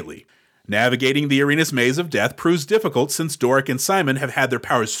immediately. Navigating the arena's maze of death proves difficult since Doric and Simon have had their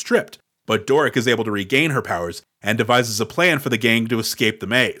powers stripped, but Doric is able to regain her powers and devises a plan for the gang to escape the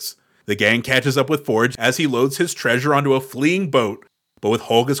maze. The gang catches up with Forge as he loads his treasure onto a fleeing boat, but with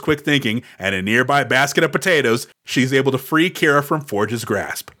Holga's quick thinking and a nearby basket of potatoes, she's able to free Kira from Forge's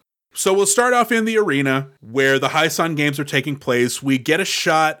grasp. So we'll start off in the arena where the High Sun Games are taking place. We get a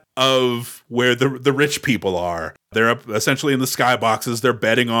shot of where the rich people are. They're up essentially in the skyboxes. They're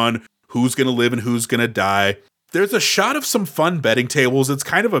betting on who's going to live and who's going to die. There's a shot of some fun betting tables. It's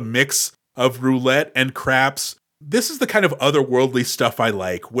kind of a mix of roulette and craps. This is the kind of otherworldly stuff I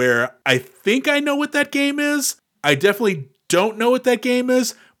like, where I think I know what that game is. I definitely don't know what that game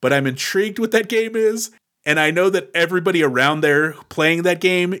is, but I'm intrigued what that game is. And I know that everybody around there playing that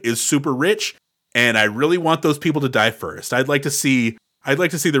game is super rich, and I really want those people to die first. I'd like to see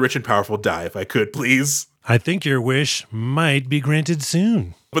the rich and powerful die if I could, please. I think your wish might be granted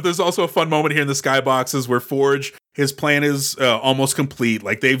soon. But there's also a fun moment here in the skyboxes where Forge, his plan is almost complete.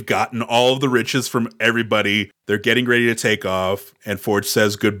 Like, they've gotten all of the riches from everybody. They're getting ready to take off, and Forge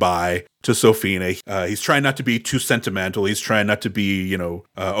says goodbye to Sophina. He's trying not to be too sentimental. He's trying not to be,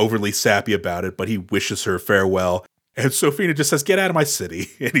 overly sappy about it, but he wishes her farewell. And Sophina just says, "Get out of my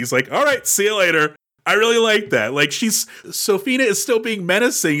city." And he's like, "All right, see you later." I really like that. Like, Sophina is still being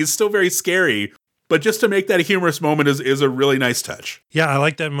menacing. It's still very scary. But just to make that a humorous moment is a really nice touch. Yeah, I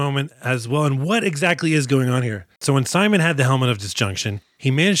like that moment as well. And what exactly is going on here? So when Simon had the helmet of disjunction, he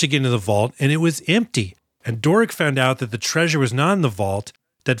managed to get into the vault and it was empty. And Doric found out that the treasure was not in the vault,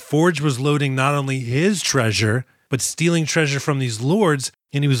 that Forge was loading not only his treasure, but stealing treasure from these lords.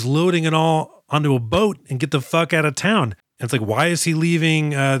 And he was loading it all onto a boat and get the fuck out of town. And it's like, why is he leaving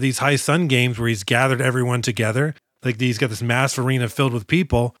these High Sun Games where he's gathered everyone together? Like, he's got this massive arena filled with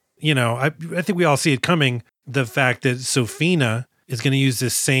people. I think we all see it coming. The fact that Sophina is going to use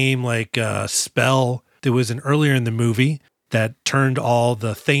this same spell that was earlier in the movie that turned all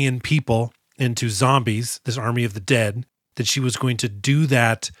the Thayan people into zombies, this army of the dead, that she was going to do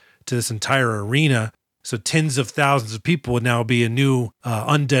that to this entire arena. So tens of thousands of people would now be a new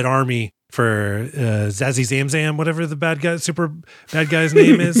undead army for Zazie Zamzam, whatever the super bad guy's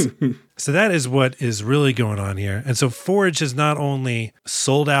name is. So that is what is really going on here. And so Forge has not only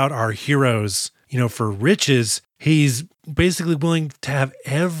sold out our heroes, for riches, he's basically willing to have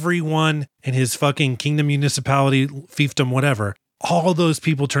everyone in his fucking kingdom, municipality, fiefdom, whatever, all those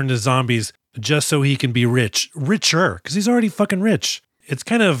people turn to zombies just so he can be richer, because he's already fucking rich. It's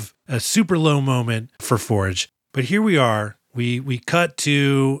kind of a super low moment for Forge. But here we are. We cut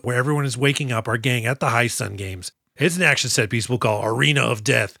to where everyone is waking up, our gang at the High Sun Games. It's an action set piece we'll call Arena of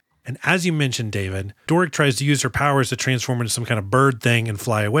Death. And as you mentioned, David, Doric tries to use her powers to transform into some kind of bird thing and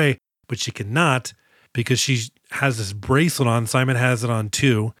fly away, but she cannot because she has this bracelet on. Simon has it on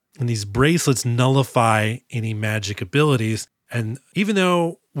too. And these bracelets nullify any magic abilities. And even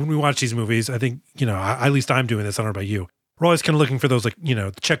though when we watch these movies, I think, at least I'm doing this, I don't know about you, we're always kind of looking for those,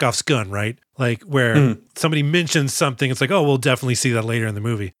 Chekhov's gun, right? Like where somebody mentions something, it's like, oh, we'll definitely see that later in the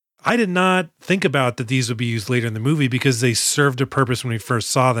movie. I did not think about that these would be used later in the movie because they served a purpose when we first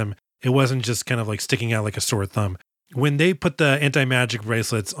saw them. It wasn't just kind of like sticking out like a sore thumb. When they put the anti-magic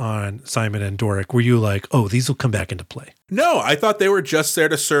bracelets on Simon and Doric, were you like, oh, these will come back into play? No, I thought they were just there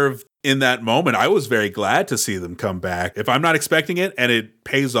to serve in that moment. I was very glad to see them come back. If I'm not expecting it and it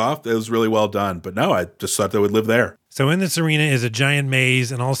pays off, it was really well done. But no, I just thought they would live there. So in this arena is a giant maze,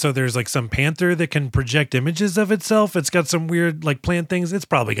 and also there's some panther that can project images of itself. It's got some weird plant things. It's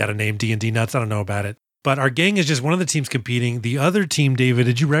probably got a name, D&D nuts. I don't know about it. But our gang is just one of the teams competing. The other team, David,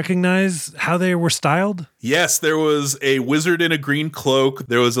 did you recognize how they were styled? Yes, there was a wizard in a green cloak.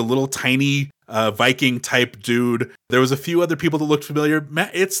 There was a little tiny Viking type dude. There was a few other people that looked familiar.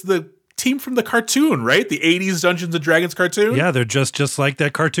 Matt, it's the team from the cartoon, right? The 80s Dungeons & Dragons cartoon? Yeah, they're just like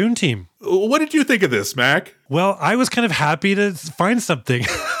that cartoon team. What did you think of this, Mac? Well, I was kind of happy to find something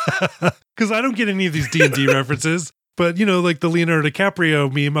because I don't get any of these D&D references. But, like the Leonardo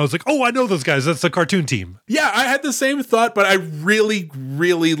DiCaprio meme, I was like, oh, I know those guys. That's the cartoon team. Yeah, I had the same thought, but I really,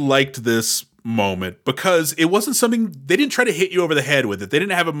 really liked this moment because it wasn't something, they didn't try to hit you over the head with it. They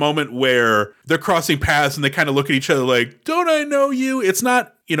didn't have a moment where they're crossing paths and they kind of look at each other like, don't I know you? It's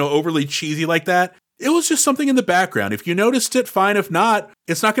not, overly cheesy like that. It was just something in the background. If you noticed it, fine. If not,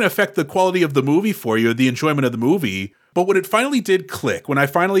 it's not going to affect the quality of the movie for you, the enjoyment of the movie. But when it finally did click, when I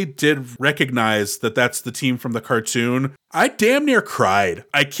finally did recognize that that's the team from the cartoon, I damn near cried.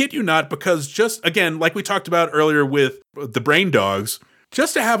 I kid you not, because just, again, like we talked about earlier with the Brain Dogs,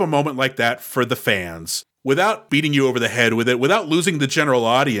 just to have a moment like that for the fans, without beating you over the head with it, without losing the general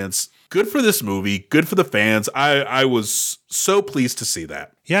audience, good for this movie, good for the fans. I was so pleased to see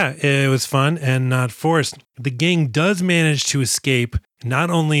that. Yeah, it was fun and not forced. The gang does manage to escape not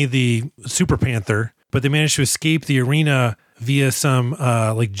only the Super Panther, but they managed to escape the arena via some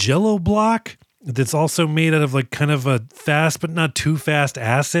Jello block that's also made out of like kind of a fast but not too fast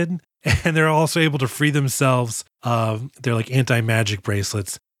acid. And they're also able to free themselves of their like anti-magic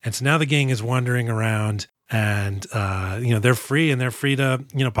bracelets. And so now the gang is wandering around and, they're free to,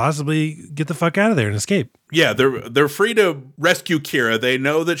 possibly get the fuck out of there and escape. Yeah, they're free to rescue Kira. They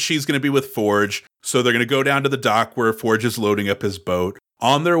know that she's going to be with Forge, so they're going to go down to the dock where Forge is loading up his boat.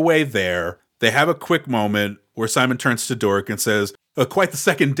 On their way there, they have a quick moment where Simon turns to Dork and says, quite the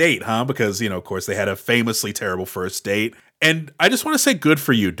second date, huh? Because, of course, they had a famously terrible first date. And I just want to say good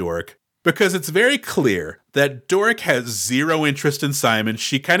for you, Dork, because it's very clear that Dork has zero interest in Simon.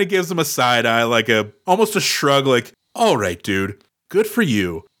 She kind of gives him a side eye, like almost a shrug, like, all right, dude, good for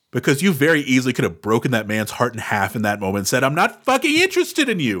you. Because you very easily could have broken that man's heart in half in that moment and said, I'm not fucking interested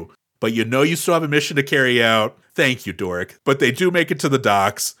in you. But you still have a mission to carry out. Thank you, Dork. But they do make it to the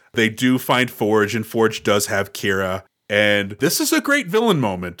docks. They do find Forge, and Forge does have Kira. And this is a great villain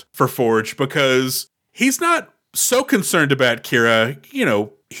moment for Forge because he's not so concerned about Kira.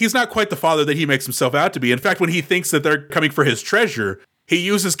 He's not quite the father that he makes himself out to be. In fact, when he thinks that they're coming for his treasure, he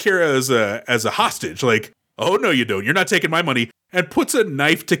uses Kira as a hostage. Like, oh, no, you don't. You're not taking my money. And puts a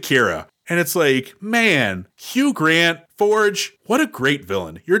knife to Kira. And it's like, man, Hugh Grant, Forge, what a great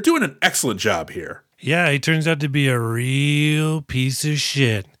villain. You're doing an excellent job here. Yeah, he turns out to be a real piece of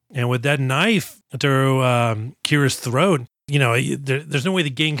shit. And with that knife to Kira's throat, there's no way the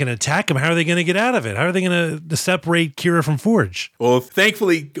gang can attack him. How are they going to get out of it? How are they going to separate Kira from Forge? Well,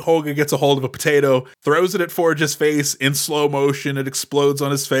 thankfully, Holga gets a hold of a potato, throws it at Forge's face in slow motion. It explodes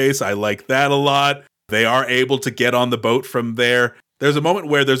on his face. I like that a lot. They are able to get on the boat from there. There's a moment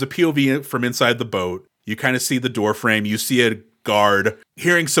where there's a POV from inside the boat. You kind of see the door frame. You see a guard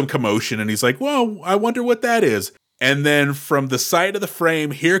hearing some commotion, and he's like, whoa, I wonder what that is. And then from the side of the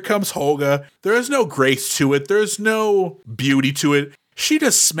frame, here comes Holga. There is no grace to it. There's no beauty to it. She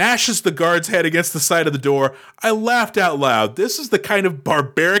just smashes the guard's head against the side of the door. I laughed out loud. This is the kind of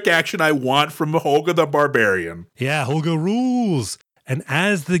barbaric action I want from Holga the Barbarian. Yeah, Holga rules. And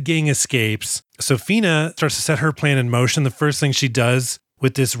as the gang escapes, Sofina starts to set her plan in motion. The first thing she does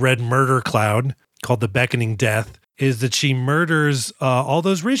with this red murder cloud called the Beckoning Death is that she murders all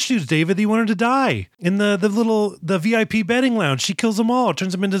those rich dudes, David, that you wanted to die in the VIP betting lounge. She kills them all,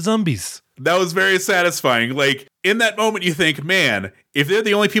 turns them into zombies. That was very satisfying. Like, in that moment, you think, man, if they're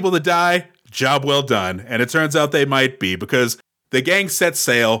the only people that die, job well done. And it turns out they might be, because the gang sets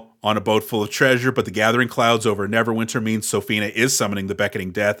sail on a boat full of treasure, but the gathering clouds over Neverwinter means Sofina is summoning the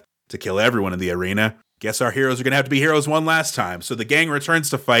Beckoning Death to kill everyone in the arena. Guess our heroes are going to have to be heroes one last time. So the gang returns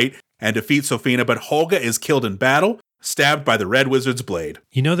to fight and defeat Sofina, but Holga is killed in battle, stabbed by the Red Wizard's blade.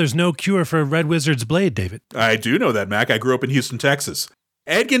 There's no cure for a Red Wizard's blade, David. I do know that, Mac. I grew up in Houston, Texas.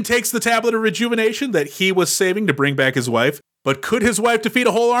 Edgin takes the tablet of rejuvenation that he was saving to bring back his wife, but could his wife defeat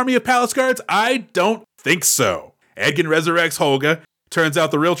a whole army of palace guards? I don't think so. Edgin resurrects Holga. Turns out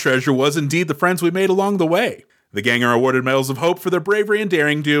the real treasure was indeed the friends we made along the way. The gang are awarded medals of hope for their bravery and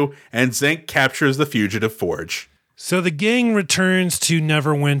daring do, and Zenk captures the fugitive Forge. So the gang returns to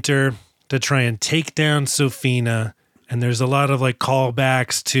Neverwinter to try and take down Sofina, and there's a lot of like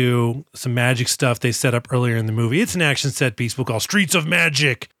callbacks to some magic stuff they set up earlier in the movie. It's an action set piece we'll call Streets of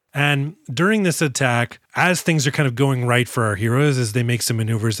Magic. And during this attack, as things are kind of going right for our heroes, as they make some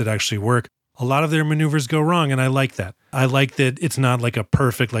maneuvers that actually work, a lot of their maneuvers go wrong, and I like that. I like that it's not like a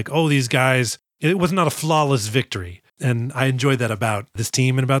perfect, like, oh, these guys, it was not a flawless victory. And I enjoyed that about this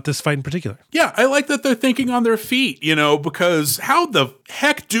team and about this fight in particular. Yeah, I like that they're thinking on their feet, because how the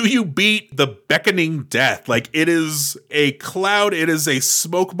heck do you beat the Beckoning Death? Like, it is a cloud, it is a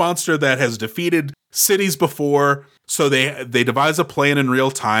smoke monster that has defeated cities before. So they devise a plan in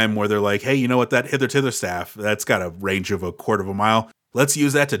real time where they're like, hey, you know what, that hither-tither staff, that's got a range of a quarter of a mile. Let's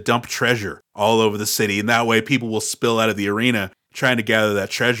use that to dump treasure all over the city. And that way people will spill out of the arena trying to gather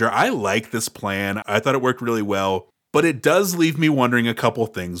that treasure. I like this plan. I thought it worked really well. But it does leave me wondering a couple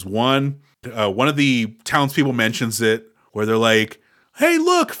things. One of the townspeople mentions it where they're like, hey,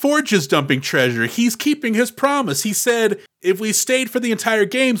 look, Forge is dumping treasure. He's keeping his promise. He said if we stayed for the entire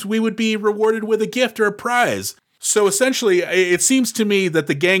games, we would be rewarded with a gift or a prize. So essentially, it seems to me that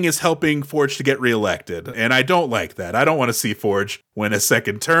the gang is helping Forge to get reelected. And I don't like that. I don't want to see Forge win a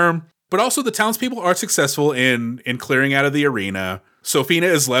second term. But also the townspeople are successful in clearing out of the arena. Sofina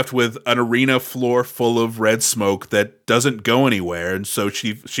is left with an arena floor full of red smoke that doesn't go anywhere. And so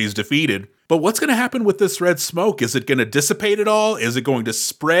she's defeated. But what's going to happen with this red smoke? Is it going to dissipate at all? Is it going to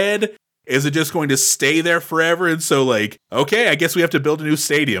spread? Is it just going to stay there forever? And so okay, I guess we have to build a new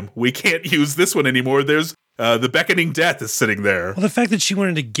stadium. We can't use this one anymore. There's the Beckoning Death is sitting there. Well, the fact that she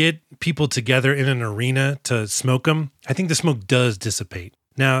wanted to get people together in an arena to smoke them, I think the smoke does dissipate.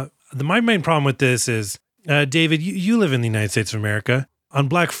 Now, My main problem with this is, David, you live in the United States of America. On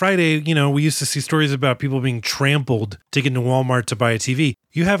Black Friday, we used to see stories about people being trampled to get into Walmart to buy a TV.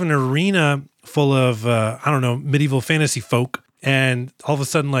 You have an arena full of, medieval fantasy folk, and all of a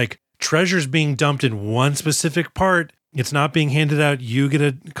sudden, like, treasure's being dumped in one specific part. It's not being handed out. You get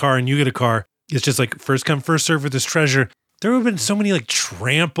a car and you get a car. It's just like first come, first serve with this treasure. There have been so many like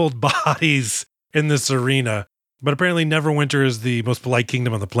trampled bodies in this arena, but apparently Neverwinter is the most polite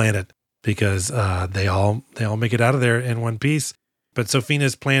kingdom on the planet because they all make it out of there in one piece. But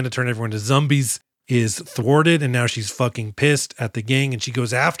Sofina's plan to turn everyone into zombies is thwarted, and now she's fucking pissed at the gang, and she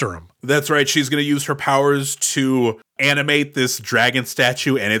goes after them. That's right. She's going to use her powers to animate this dragon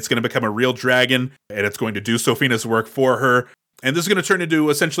statue, and it's going to become a real dragon, and it's going to do Sofina's work for her. And this is going to turn into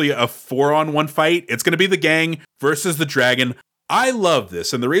essentially a 4-on-1 fight. It's going to be the gang versus the dragon. I love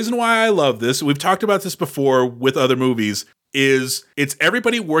this, and the reason why I love this, we've talked about this before with other movies, is it's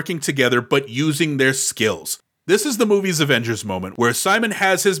everybody working together but using their skills. This is the movie's Avengers moment, where Simon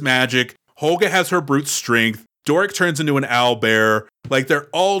has his magic, Holga has her brute strength, Doric turns into an owlbear. Like, they're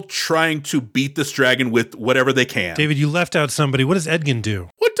all trying to beat this dragon with whatever they can. David, you left out somebody. What does Edgin do?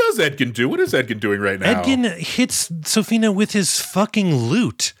 What does Edgin do? What is Edgin doing right now? Edgin hits Sofina with his fucking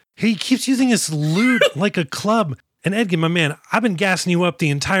lute. He keeps using his lute like a club. And Edgin, my man, I've been gassing you up the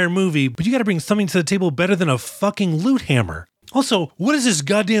entire movie, but you got to bring something to the table better than a fucking lute hammer. Also, what is this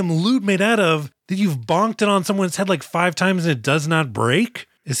goddamn lute made out of that you've bonked it on someone's head like 5 times and it does not break?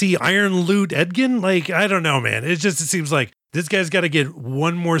 Is he Iron Lute Edgin? Like, I don't know, man. It seems like this guy's got to get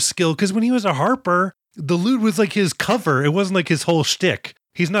one more skill. Because when he was a harper, the lute was like his cover. It wasn't like his whole shtick.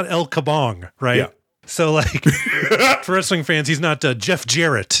 He's not El Kabong, right? Yeah. So, like, for wrestling fans, he's not Jeff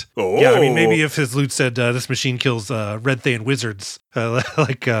Jarrett. Oh. Yeah, I mean, maybe if his lute said, this machine kills Red Thayan wizards,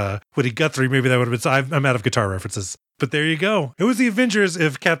 like Woody Guthrie, maybe that would have been... I'm out of guitar references. But there you go. It was the Avengers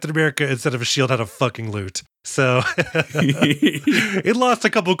if Captain America, instead of a shield, had a fucking lute. So it lost a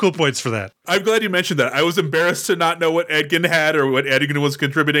couple of cool points for that. I'm glad you mentioned that. I was embarrassed to not know what Edgin had or what Edgin was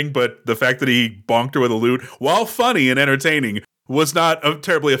contributing, but the fact that he bonked her with a lute, while funny and entertaining, was not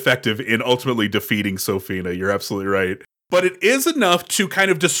terribly effective in ultimately defeating Sofina. You're absolutely right. But it is enough to kind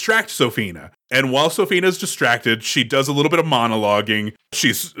of distract Sofina. And while Sofina is distracted, she does a little bit of monologuing.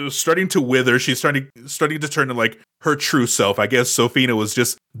 She's starting to wither. She's starting to turn to like her true self. I guess Sofina was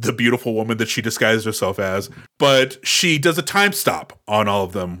just the beautiful woman that she disguised herself as. But she does a time stop on all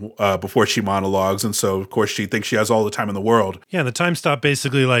of them before she monologues. And so, of course, she thinks she has all the time in the world. Yeah, the time stop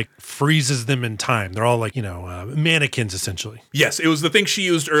basically like freezes them in time. They're all like, mannequins, essentially. Yes, it was the thing she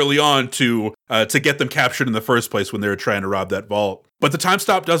used early on to get them captured in the first place when they were trying to rob that vault. But the time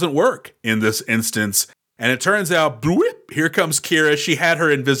stop doesn't work in this instance. And it turns out, here comes Kira. She had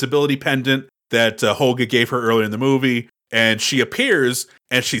her invisibility pendant that Holga gave her earlier in the movie. And she appears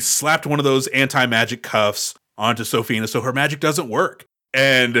and she slapped one of those anti-magic cuffs onto Sofina. So her magic doesn't work.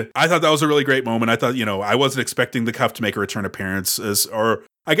 And I thought that was a really great moment. I thought, I wasn't expecting the cuff to make a return appearance. Or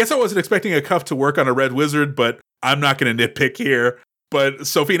I guess I wasn't expecting a cuff to work on a red wizard, but I'm not going to nitpick here. But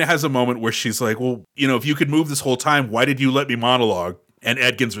Sofina has a moment where she's like, well, if you could move this whole time, why did you let me monologue? And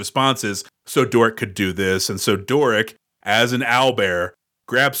Edgin's response is, so Doric could do this. And so Doric, as an owlbear,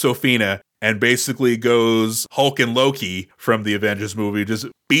 grabs Sofina and basically goes Hulk and Loki from the Avengers movie, just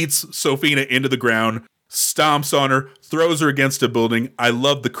beats Sofina into the ground, stomps on her, throws her against a building. I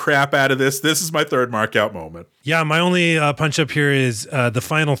love the crap out of this. This is my third mark out moment. Yeah, my only punch up here is the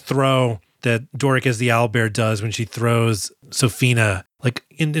final throw that Doric as the owlbear does when she throws Sofina like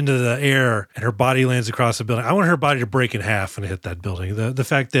into the air and her body lands across the building. I want her body to break in half when it hit that building. The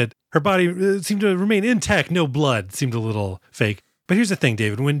fact that her body seemed to remain intact, no blood, seemed a little fake. But here's the thing,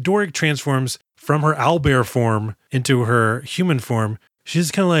 David. When Doric transforms from her owlbear form into her human form, she's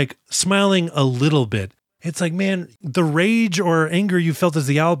kind of like smiling a little bit. It's like, man, the rage or anger you felt as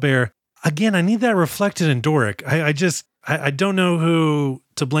the owlbear, again, I need that reflected in Doric. I don't know who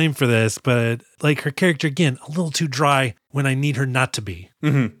to blame for this, but like her character, again, a little too dry when I need her not to be.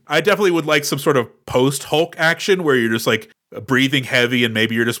 Mm-hmm. I definitely would like some sort of post-Hulk action where you're just like breathing heavy and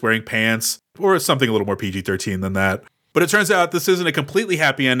maybe you're just wearing pants or something a little more PG-13 than that. But it turns out this isn't a completely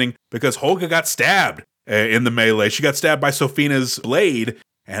happy ending because Holga got stabbed in the melee. She got stabbed by Sofina's blade.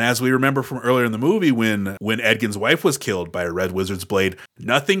 And as we remember from earlier in the movie, when Edgin's wife was killed by a red wizard's blade,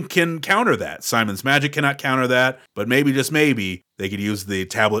 nothing can counter that. Simon's magic cannot counter that, but maybe, just maybe, they could use the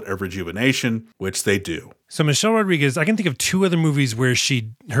Tablet of Rejuvenation, which they do. So Michelle Rodriguez, I can think of 2 other movies where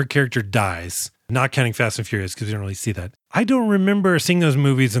her character dies, not counting Fast and Furious, because we don't really see that. I don't remember seeing those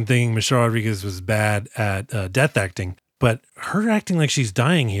movies and thinking Michelle Rodriguez was bad at death acting. But her acting like she's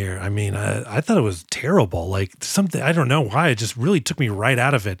dying here, I mean, I thought it was terrible. Like something, I don't know why. It just really took me right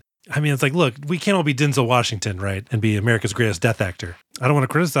out of it. I mean, it's like, look, we can't all be Denzel Washington, right? And be America's greatest death actor. I don't want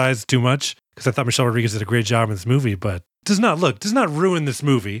to criticize too much because I thought Michelle Rodriguez did a great job in this movie, but does not ruin this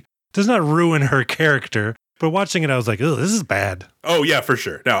movie. Does not ruin her character. But watching it, I was like, oh, this is bad. Oh, yeah, for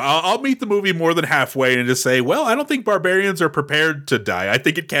sure. Now, I'll meet the movie more than halfway and just say, well, I don't think barbarians are prepared to die. I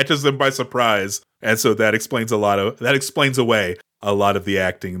think it catches them by surprise. And so that explains away a lot of the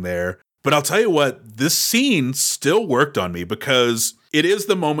acting there. But I'll tell you what, this scene still worked on me because it is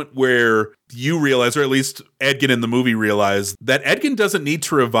the moment where you realize, or at least Edgin in the movie realized, that Edgin doesn't need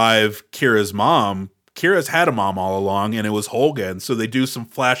to revive Kira's mom. Kira's had a mom all along, and it was Holga. And so they do some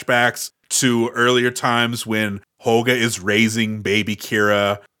flashbacks to earlier times when Holga is raising baby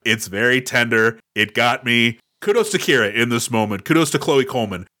Kira. It's very tender. It got me. Kudos to Kira in this moment. Kudos to Chloe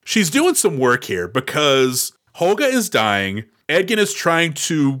Coleman. She's doing some work here because Holga is dying. Edgin is trying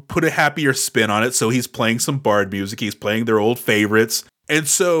to put a happier spin on it, so he's playing some bard music. He's playing their old favorites. And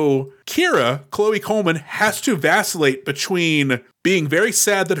so Kira, Chloe Coleman, has to vacillate between being very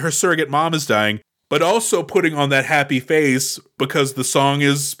sad that her surrogate mom is dying, but also putting on that happy face because the song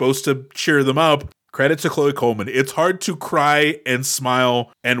is supposed to cheer them up. Credit to Chloe Coleman. It's hard to cry and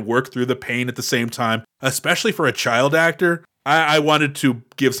smile and work through the pain at the same time, especially for a child actor. I wanted to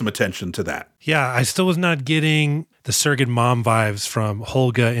give some attention to that. Yeah, I still was not getting the surrogate mom vibes from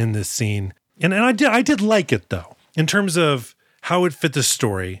Holga in this scene. And I did like it, though, in terms of how it fit the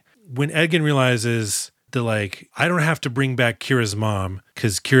story. When Edgin realizes that, like, I don't have to bring back Kira's mom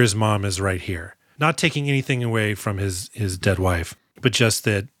because Kira's mom is right here. Not taking anything away from his dead wife, but just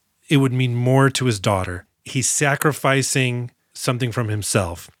that it would mean more to his daughter. He's sacrificing something from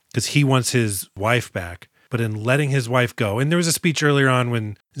himself because he wants his wife back, but in letting his wife go. And there was a speech earlier on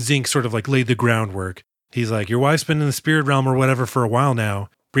when Zink sort of like laid the groundwork. He's like, your wife's been in the spirit realm or whatever for a while now.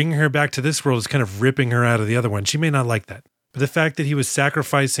 Bringing her back to this world is kind of ripping her out of the other one. She may not like that. But the fact that he was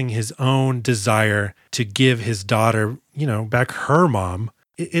sacrificing his own desire to give his daughter, back her mom,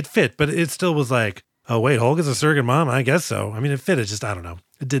 it fit, but it still was like, oh, wait, Holga's a surrogate mom? I guess so. I mean, it fit. It just, I don't know.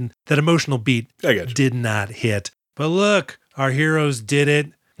 It didn't, that emotional beat did not hit. But look, our heroes did it.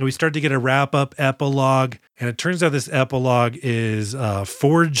 And we start to get a wrap-up epilogue. And it turns out this epilogue is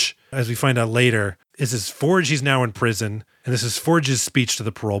Forge, as we find out later. This is Forge, he's now in prison. And this is Forge's speech to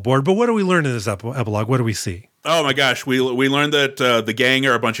the parole board. But what do we learn in this epilogue? What do we see? Oh my gosh, we learned that the gang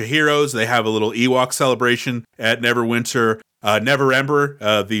are a bunch of heroes. They have a little Ewok celebration at Neverwinter.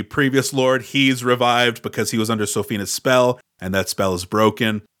 Neverember, the previous lord, he's revived because he was under Sofina's spell, and that spell is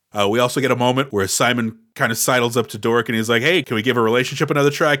broken. We also get a moment where Simon kind of sidles up to Doric and he's like, hey, can we give a relationship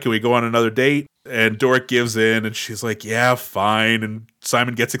another try? Can we go on another date? And Doric gives in and she's like, yeah, fine. And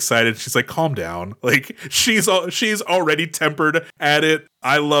Simon gets excited. She's like, calm down. Like she's already tempered at it.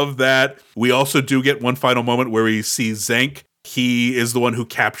 I love that. We also do get one final moment where we see Zank. He is the one who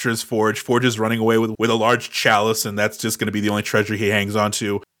captures Forge. Forge is running away with a large chalice, and that's just going to be the only treasure he hangs on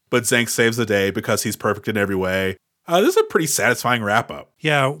to. But Zank saves the day because he's perfect in every way. This is a pretty satisfying wrap-up.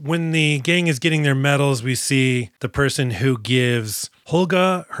 Yeah, when the gang is getting their medals, we see the person who gives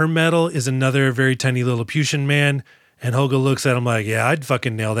Holga her medal is another very tiny Lilliputian man. And Holga looks at him like, yeah, I'd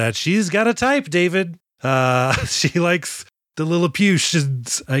fucking nail that. She's got a type, David. She likes the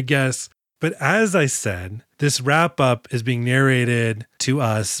Lilliputians, I guess. But as I said, this wrap-up is being narrated to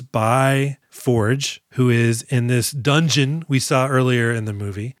us by Forge, who is in this dungeon we saw earlier in the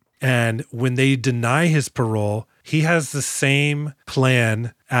movie. And when they deny his parole, he has the same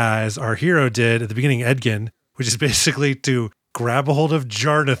plan as our hero did at the beginning, Edgin, which is basically to grab a hold of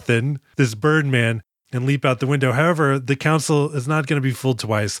Jarnathan, this Birdman, and leap out the window. However, the council is not going to be fooled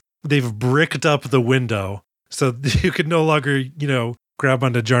twice. They've bricked up the window, so you can no longer, grab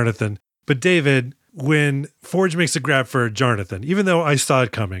onto Jarnathan. But David, when Forge makes a grab for Jarnathan, even though I saw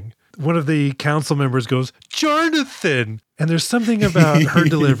it coming, one of the council members goes, Jarnathan! And there's something about her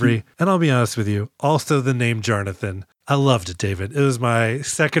delivery, and I'll be honest with you, also the name Jarnathan. I loved it, David. It was my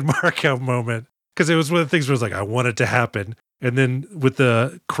second markout moment, because it was one of the things where I was like, I want it to happen. And then with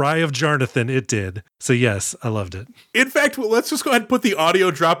the cry of Jarnathan, it did. So yes, I loved it. In fact, let's just go ahead and put the audio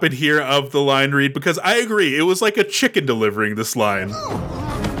drop in here of the line read, because I agree, it was like a chicken delivering this line.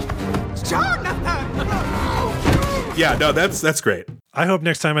 Yeah, no, that's great. I hope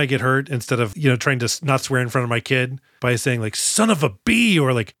next time I get hurt, instead of, trying to not swear in front of my kid by saying like, son of a B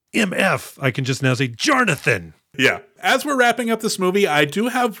or like MF, I can just now say Jarnathan. Yeah. As we're wrapping up this movie, I do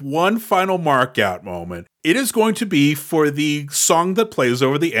have one final mark out moment. It is going to be for the song that plays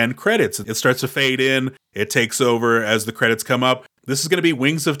over the end credits. It starts to fade in. It takes over as the credits come up. This is going to be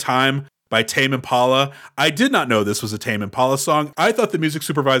Wings of Time by Tame Impala. I did not know this was a Tame Impala song. I thought the music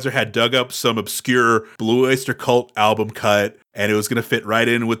supervisor had dug up some obscure Blue Oyster Cult album cut, and it was going to fit right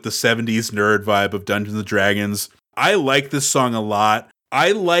in with the 70s nerd vibe of Dungeons & Dragons. I like this song a lot.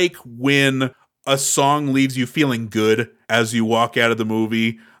 I like when a song leaves you feeling good as you walk out of the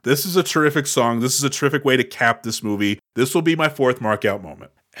movie. This is a terrific song. This is a terrific way to cap this movie. This will be my fourth markout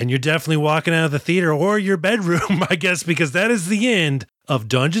moment. And you're definitely walking out of the theater or your bedroom, I guess, because that is the end of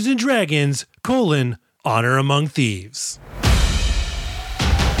Dungeons & Dragons, Honor Among Thieves.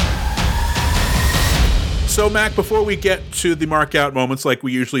 So, Mac, before we get to the markout moments like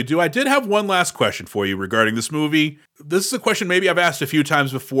we usually do, I did have one last question for you regarding this movie. This is a question maybe I've asked a few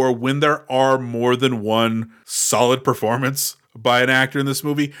times before when there are more than one solid performance by an actor in this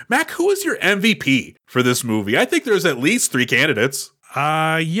movie. Mac, who is your MVP for this movie? I think there's at least 3 candidates.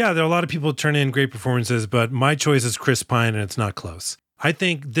 Yeah, there are a lot of people who turn in great performances, but my choice is Chris Pine, and it's not close. I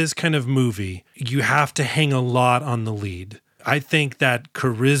think this kind of movie, you have to hang a lot on the lead. I think that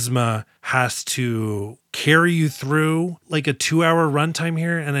charisma has to carry you through like a 2-hour runtime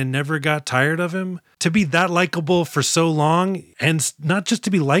here, and I never got tired of him. To be that likable for so long, and not just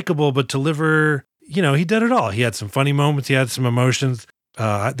to be likable, but deliver, he did it all. He had some funny moments, he had some emotions.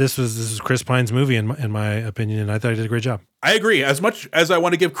 This was Chris Pine's movie in my opinion, and I thought he did a great job. I agree. As much as I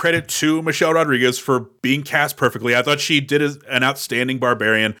want to give credit to Michelle Rodriguez for being cast perfectly, I thought she did an outstanding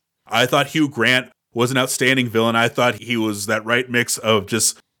barbarian. I thought Hugh Grant was an outstanding villain. I thought he was that right mix of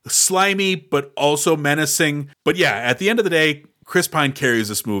just slimy, but also menacing. But yeah, at the end of the day, Chris Pine carries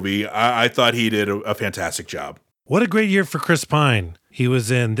this movie. I thought he did a fantastic job. What a great year for Chris Pine. He was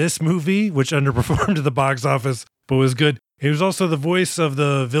in this movie, which underperformed at the box office, but was good. He was also the voice of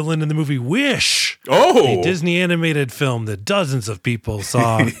the villain in the movie Wish, a Disney animated film that dozens of people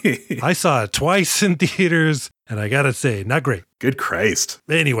saw. I saw it twice in theaters, and I gotta say, not great. Good Christ.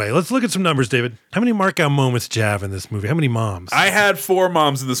 Anyway, let's look at some numbers, David. How many markout moments did you have in this movie? How many moms? I had 4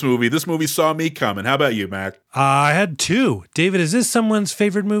 moms in this movie. This movie saw me coming. How about you, Mac? I had 2. David, is this someone's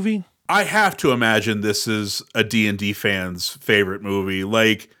favorite movie? I have to imagine this is a D&D fan's favorite movie.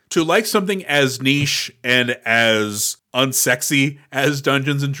 To like something as niche and as unsexy as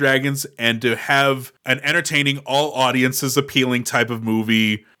Dungeons and Dragons, and to have an entertaining, all audiences appealing type of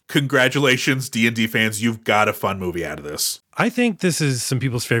movie. Congratulations, D&D fans. You've got a fun movie out of this. I think this is some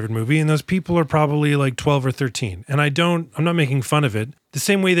people's favorite movie, and those people are probably like 12 or 13. And I'm not making fun of it. The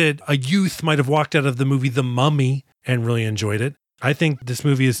same way that a youth might have walked out of the movie The Mummy and really enjoyed it. I think this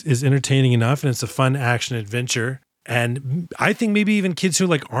movie is entertaining enough, and it's a fun action adventure. And I think maybe even kids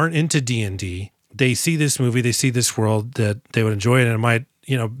who aren't into D&D, they see this movie, they see this world, that they would enjoy it, and it might,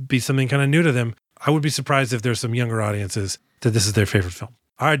 be something kind of new to them. I would be surprised if there's some younger audiences that this is their favorite film.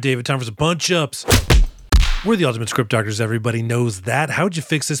 All right, David, time for some punch-ups. We're the ultimate script doctors. Everybody knows that. How would you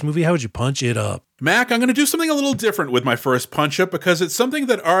fix this movie? How would you punch it up? Mac, I'm going to do something a little different with my first punch-up because it's something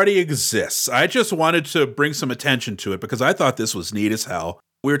that already exists. I just wanted to bring some attention to it because I thought this was neat as hell.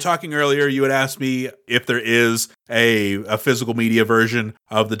 We were talking earlier, you had asked me if there is a physical media version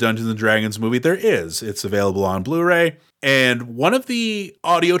of the Dungeons & Dragons movie. There is. It's available on Blu-ray. And one of the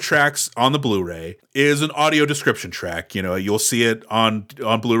audio tracks on the Blu-ray is an audio description track. You'll see it on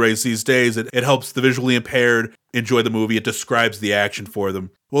Blu-rays these days. It helps the visually impaired enjoy the movie. It describes the action for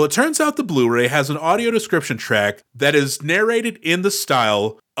them. Well, it turns out the Blu-ray has an audio description track that is narrated in the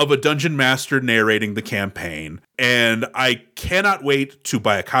style of a dungeon master narrating the campaign. And I cannot wait to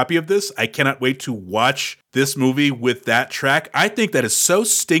buy a copy of this. I cannot wait to watch this movie with that track. I think that is so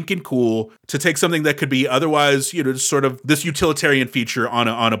stinking cool to take something that could be otherwise, sort of this utilitarian feature on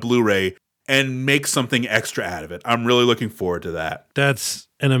a Blu-ray and make something extra out of it. I'm really looking forward to that. That's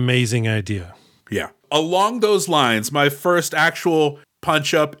an amazing idea. Yeah. Along those lines, my first actual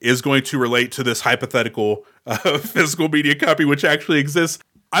punch-up is going to relate to this hypothetical physical media copy, which actually exists.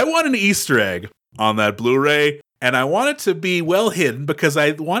 I want an Easter egg on that Blu-ray, and I want it to be well hidden because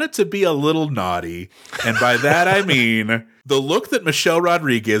I want it to be a little naughty. And by that, I mean the look that Michelle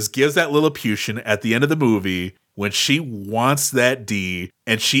Rodriguez gives that Lilliputian at the end of the movie when she wants that D,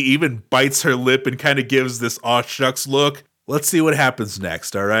 and she even bites her lip and kind of gives this aw shucks look. Let's see what happens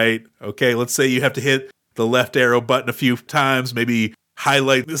next, all right? Okay, let's say you have to hit the left arrow button a few times, maybe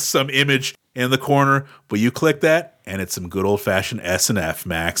highlight some image in the corner, but you click that, and it's some good old-fashioned S&F,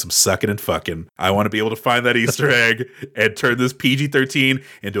 Max. I'm sucking and fucking. I want to be able to find that Easter egg and turn this PG-13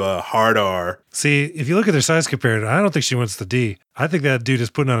 into a hard R. See, if you look at their size comparator, I don't think she wants the D. I think that dude is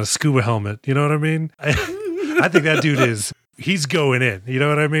putting on a scuba helmet. You know what I mean? I think that dude he's going in. You know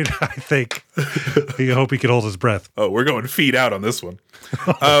what I mean? I think. I hope he can hold his breath. Oh, we're going feet out on this one.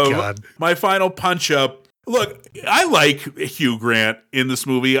 Oh, God. My final punch-up Look, I like Hugh Grant in this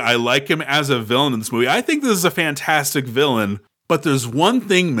movie. I like him as a villain in this movie. I think this is a fantastic villain, but there's one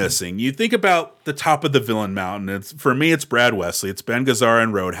thing missing. You think about the top of the villain mountain. For me, it's Brad Wesley. It's Ben Gazzara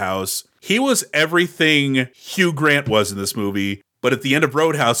in Roadhouse. He was everything Hugh Grant was in this movie, but at the end of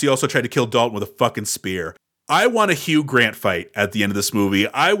Roadhouse, he also tried to kill Dalton with a fucking spear. I want a Hugh Grant fight at the end of this movie.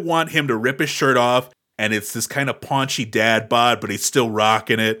 I want him to rip his shirt off, and it's this kind of paunchy dad bod, but he's still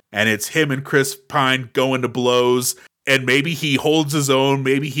rocking it. And it's him and Chris Pine going to blows. And maybe he holds his own.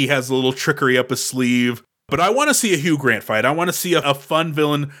 Maybe he has a little trickery up his sleeve. But I want to see a Hugh Grant fight. I want to see a fun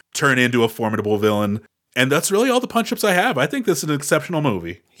villain turn into a formidable villain. And that's really all the punch-ups I have. I think this is an exceptional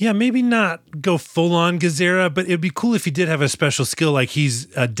movie. Yeah, maybe not go full-on Gazzara, but it'd be cool if he did have a special skill, like he's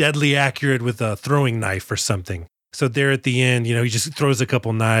deadly accurate with a throwing knife or something. So there at the end, he just throws a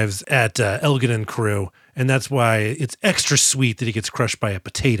couple knives at Elgin and crew, and that's why it's extra sweet that he gets crushed by a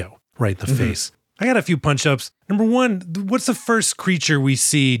potato right in the face. I got a few punch-ups. Number one, what's the first creature we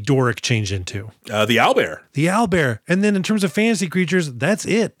see Doric change into? The owlbear. The owlbear. And then in terms of fantasy creatures, that's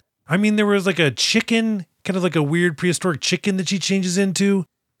it. I mean, there was like a chicken, kind of like a weird prehistoric chicken that she changes into,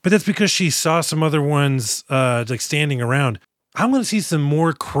 but that's because she saw some other ones like standing around. I want to see some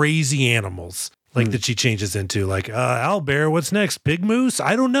more crazy animals like that she changes into, like owlbear, what's next? Pig moose?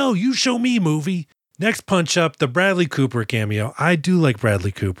 I don't know. You show me, movie. Next punch up, the Bradley Cooper cameo. I do like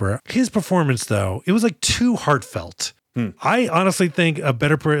Bradley Cooper. His performance, though, it was like too heartfelt. I honestly think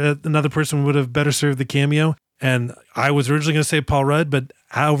another person would have better served the cameo. And I was originally going to say Paul Rudd, but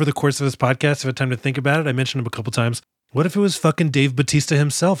over the course of this podcast, if I had time to think about it, I mentioned him a couple times. What if it was fucking Dave Bautista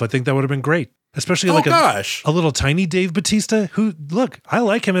himself? I think that would have been great. Especially a little tiny Dave Bautista who, look, I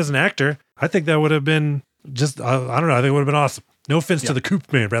like him as an actor. I think that would have been just, I don't know, I think it would have been awesome. No offense to the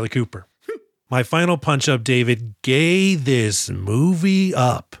Coop man, Bradley Cooper. My final punch up, David, gay this movie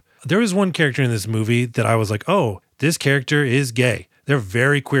up. There was one character in this movie that I was like, oh, this character is gay. They're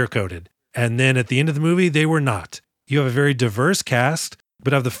very queer coded. And then at the end of the movie, they were not. You have a very diverse cast,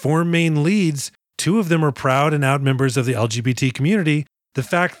 but of the four main leads, two of them are proud and out members of the LGBT community. The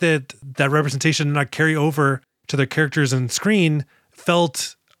fact that that representation did not carry over to their characters on screen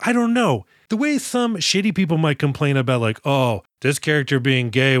felt, I don't know, the way some shitty people might complain about like, oh, this character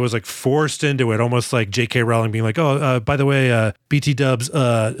being gay was like forced into it, almost like J.K. Rowling being like, oh, by the way, BT Dubs,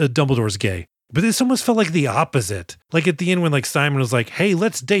 Dumbledore's gay. But this almost felt like the opposite. Like at the end when like Simon was like, hey,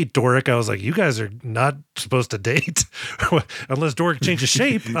 let's date, Doric. I was like, you guys are not supposed to date unless Doric changes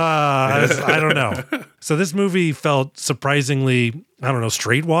shape. I don't know. So this movie felt surprisingly, I don't know,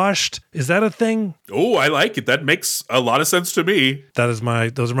 straight washed. Is that a thing? Oh, I like it. That makes a lot of sense to me. Those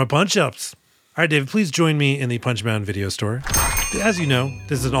are my punch ups. All right, David, please join me in the Punch Mountain video store. As you know,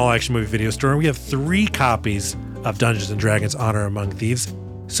 this is an all action movie video store. We have 3 copies of Dungeons and Dragons Honor Among Thieves.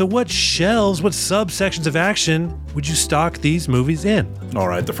 So what shelves, what subsections of action would you stock these movies in? All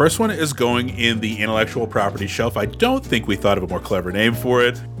right, the first one is going in the intellectual property shelf. I don't think we thought of a more clever name for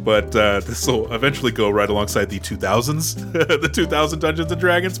it, but this will eventually go right alongside the 2000s, the 2000 Dungeons &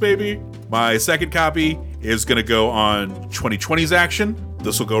 Dragons, maybe. My second copy is going to go on 2020's action.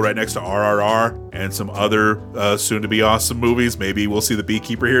 This will go right next to RRR and some other soon-to-be awesome movies. Maybe we'll see The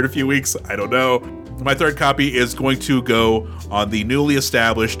Beekeeper here in a few weeks. I don't know. My third copy is going to go on the newly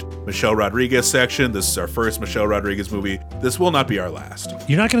established Michelle Rodriguez section. This is our first Michelle Rodriguez movie. This will not be our last.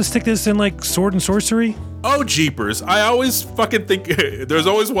 You're not going to stick this in like Sword and Sorcery? Oh, jeepers. I always fucking think there's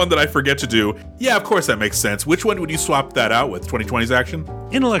always one that I forget to do. Yeah, of course that makes sense. Which one would you swap that out with? 2020's action?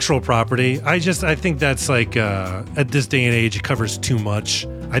 Intellectual property. I think that's like, at this day and age, it covers too much.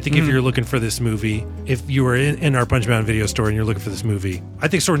 I think if you're looking for this movie, if you were in our Punch Mountain video store and you're looking for this movie, I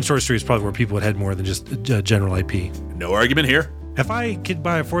think Sword and Sorcery is probably where people would head more than just general IP. No argument here. If I could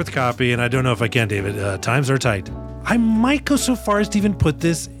buy a 4th copy, and I don't know if I can, David, times are tight, I might go so far as to even put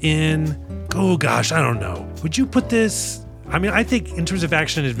this in, oh gosh, I don't know. Would you put this, I mean, I think in terms of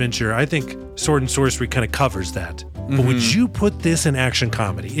action and adventure, I think Sword and Sorcery kind of covers that. But would you put this in action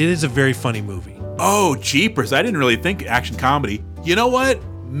comedy? It is a very funny movie. Oh, jeepers. I didn't really think action comedy. You know what?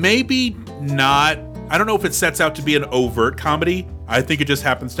 Maybe not. I don't know if it sets out to be an overt comedy. I think it just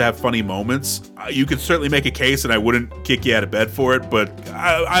happens to have funny moments. You could certainly make a case, and I wouldn't kick you out of bed for it, but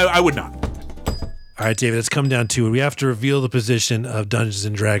I would not. All right, David, let's come down to it. We have to reveal the position of Dungeons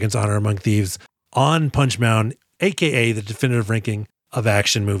 & Dragons Honor Among Thieves on Punch Mountain, a.k.a. the definitive ranking of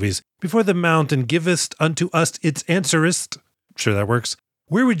action movies. Before the mountain givest unto us its answerest, sure that works,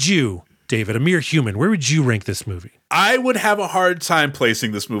 where would you, David, a mere human, where would you rank this movie? I would have a hard time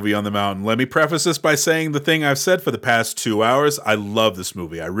placing this movie on the mountain. Let me preface this by saying the thing I've said for the past 2 hours. I love this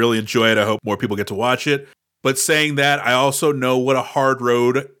movie. I really enjoy it. I hope more people get to watch it. But saying that, I also know what a hard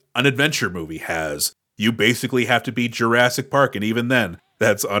road an adventure movie has. you basically have to be Jurassic Park. And even then,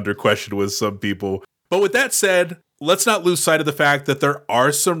 that's under question with some people. But with that said, let's not lose sight of the fact that there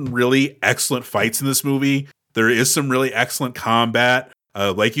are some really excellent fights in this movie. There is some really excellent combat.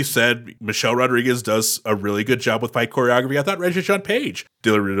 Like you said, Michelle Rodriguez does a really good job with fight choreography. I thought Regis Jean Page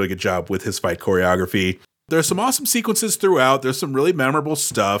did a really good job with his fight choreography. There's some awesome sequences throughout. There's some really memorable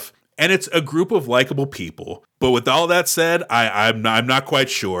stuff. And it's a group of likable people. But with all that said, I'm not quite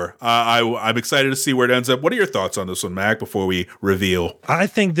sure. I'm excited to see where it ends up. What are your thoughts on this one, Mac, before we reveal? I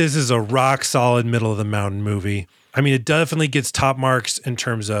think this is a rock solid middle of the mountain movie. I mean, it definitely gets top marks in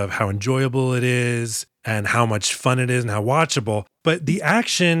terms of how enjoyable it is and how much fun it is and how watchable. But the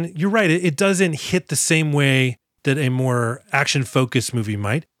action, you're right, it doesn't hit the same way that a more action-focused movie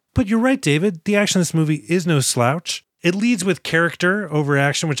might. But you're right, David. The action in this movie is no slouch. It leads with character over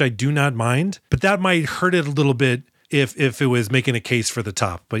action, which I do not mind, but that might hurt it a little bit if it was making a case for the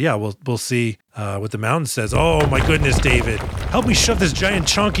top. But yeah, we'll see what the mountain says. Oh my goodness, David, help me shove this giant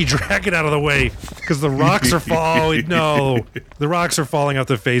chonky dragon out of the way because the rocks are falling. No, the rocks are falling off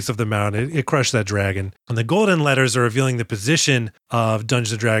the face of the mountain. It crushed that dragon. And the golden letters are revealing the position of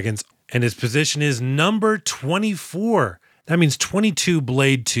Dungeons & Dragons, and its position is number 24. That means 22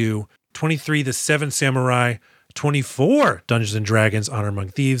 Blade 2, 23 The Seven Samurai, 24 Dungeons & Dragons Honor Among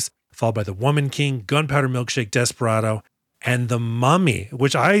Thieves, followed by The Woman King, Gunpowder Milkshake, Desperado, and The Mummy,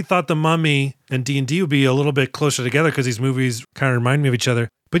 which I thought The Mummy and D&D would be a little bit closer together because these movies kind of remind me of each other.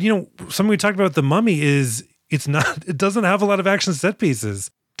 But you know, something we talked about The Mummy is it doesn't have a lot of action set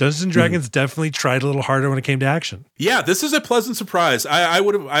pieces. Dungeons & Dragons definitely tried a little harder when it came to action. Yeah, this is a pleasant surprise. I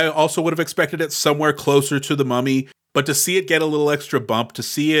also would have expected it somewhere closer to The Mummy, but to see it get a little extra bump, to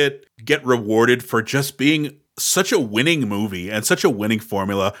see it get rewarded for just being such a winning movie and such a winning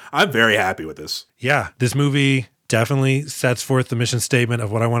formula, I'm very happy with this. Yeah, this movie definitely sets forth the mission statement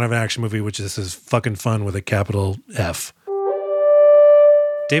of what I want out of an action movie, which is fucking fun with a capital F.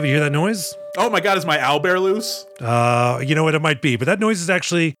 David, you hear that noise? Oh my God, is my owlbear loose? You know what it might be, but that noise is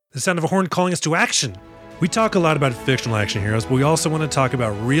actually the sound of a horn calling us to action. We talk a lot about fictional action heroes, but we also want to talk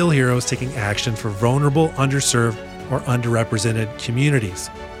about real heroes taking action for vulnerable, underserved, or underrepresented communities.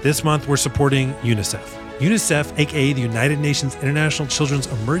 This month, we're supporting UNICEF. UNICEF, aka the United Nations International Children's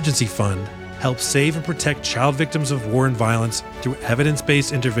Emergency Fund, helps save and protect child victims of war and violence through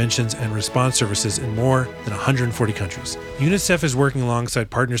evidence-based interventions and response services in more than 140 countries. UNICEF is working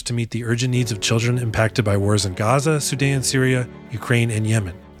alongside partners to meet the urgent needs of children impacted by wars in Gaza, Sudan, Syria, Ukraine, and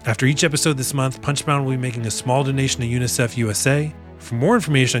Yemen. After each episode this month, Punch Mountain will be making a small donation to UNICEF USA. For more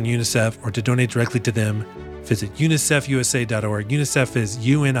information on UNICEF or to donate directly to them, visit unicefusa.org. UNICEF is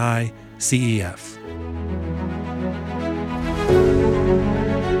UNICEF.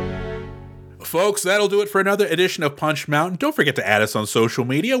 Folks, that'll do it for another edition of Punch Mountain. Don't forget to add us on social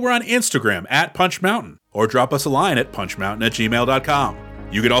media. We're on Instagram @PunchMountain, or drop us a line at punchmountain@gmail.com.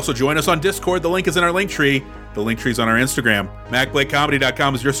 You can also join us on Discord. The link is in our link tree. The link tree's on our Instagram.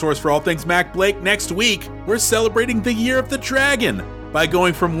 MacBlakeComedy.com is your source for all things Mac Blake. Next week, we're celebrating the Year of the Dragon by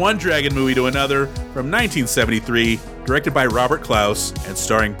going from one dragon movie to another from 1973, directed by Robert Klaus and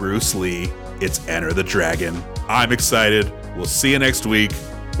starring Bruce Lee. It's Enter the Dragon. I'm excited. We'll see you next week.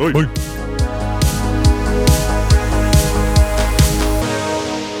 Bye.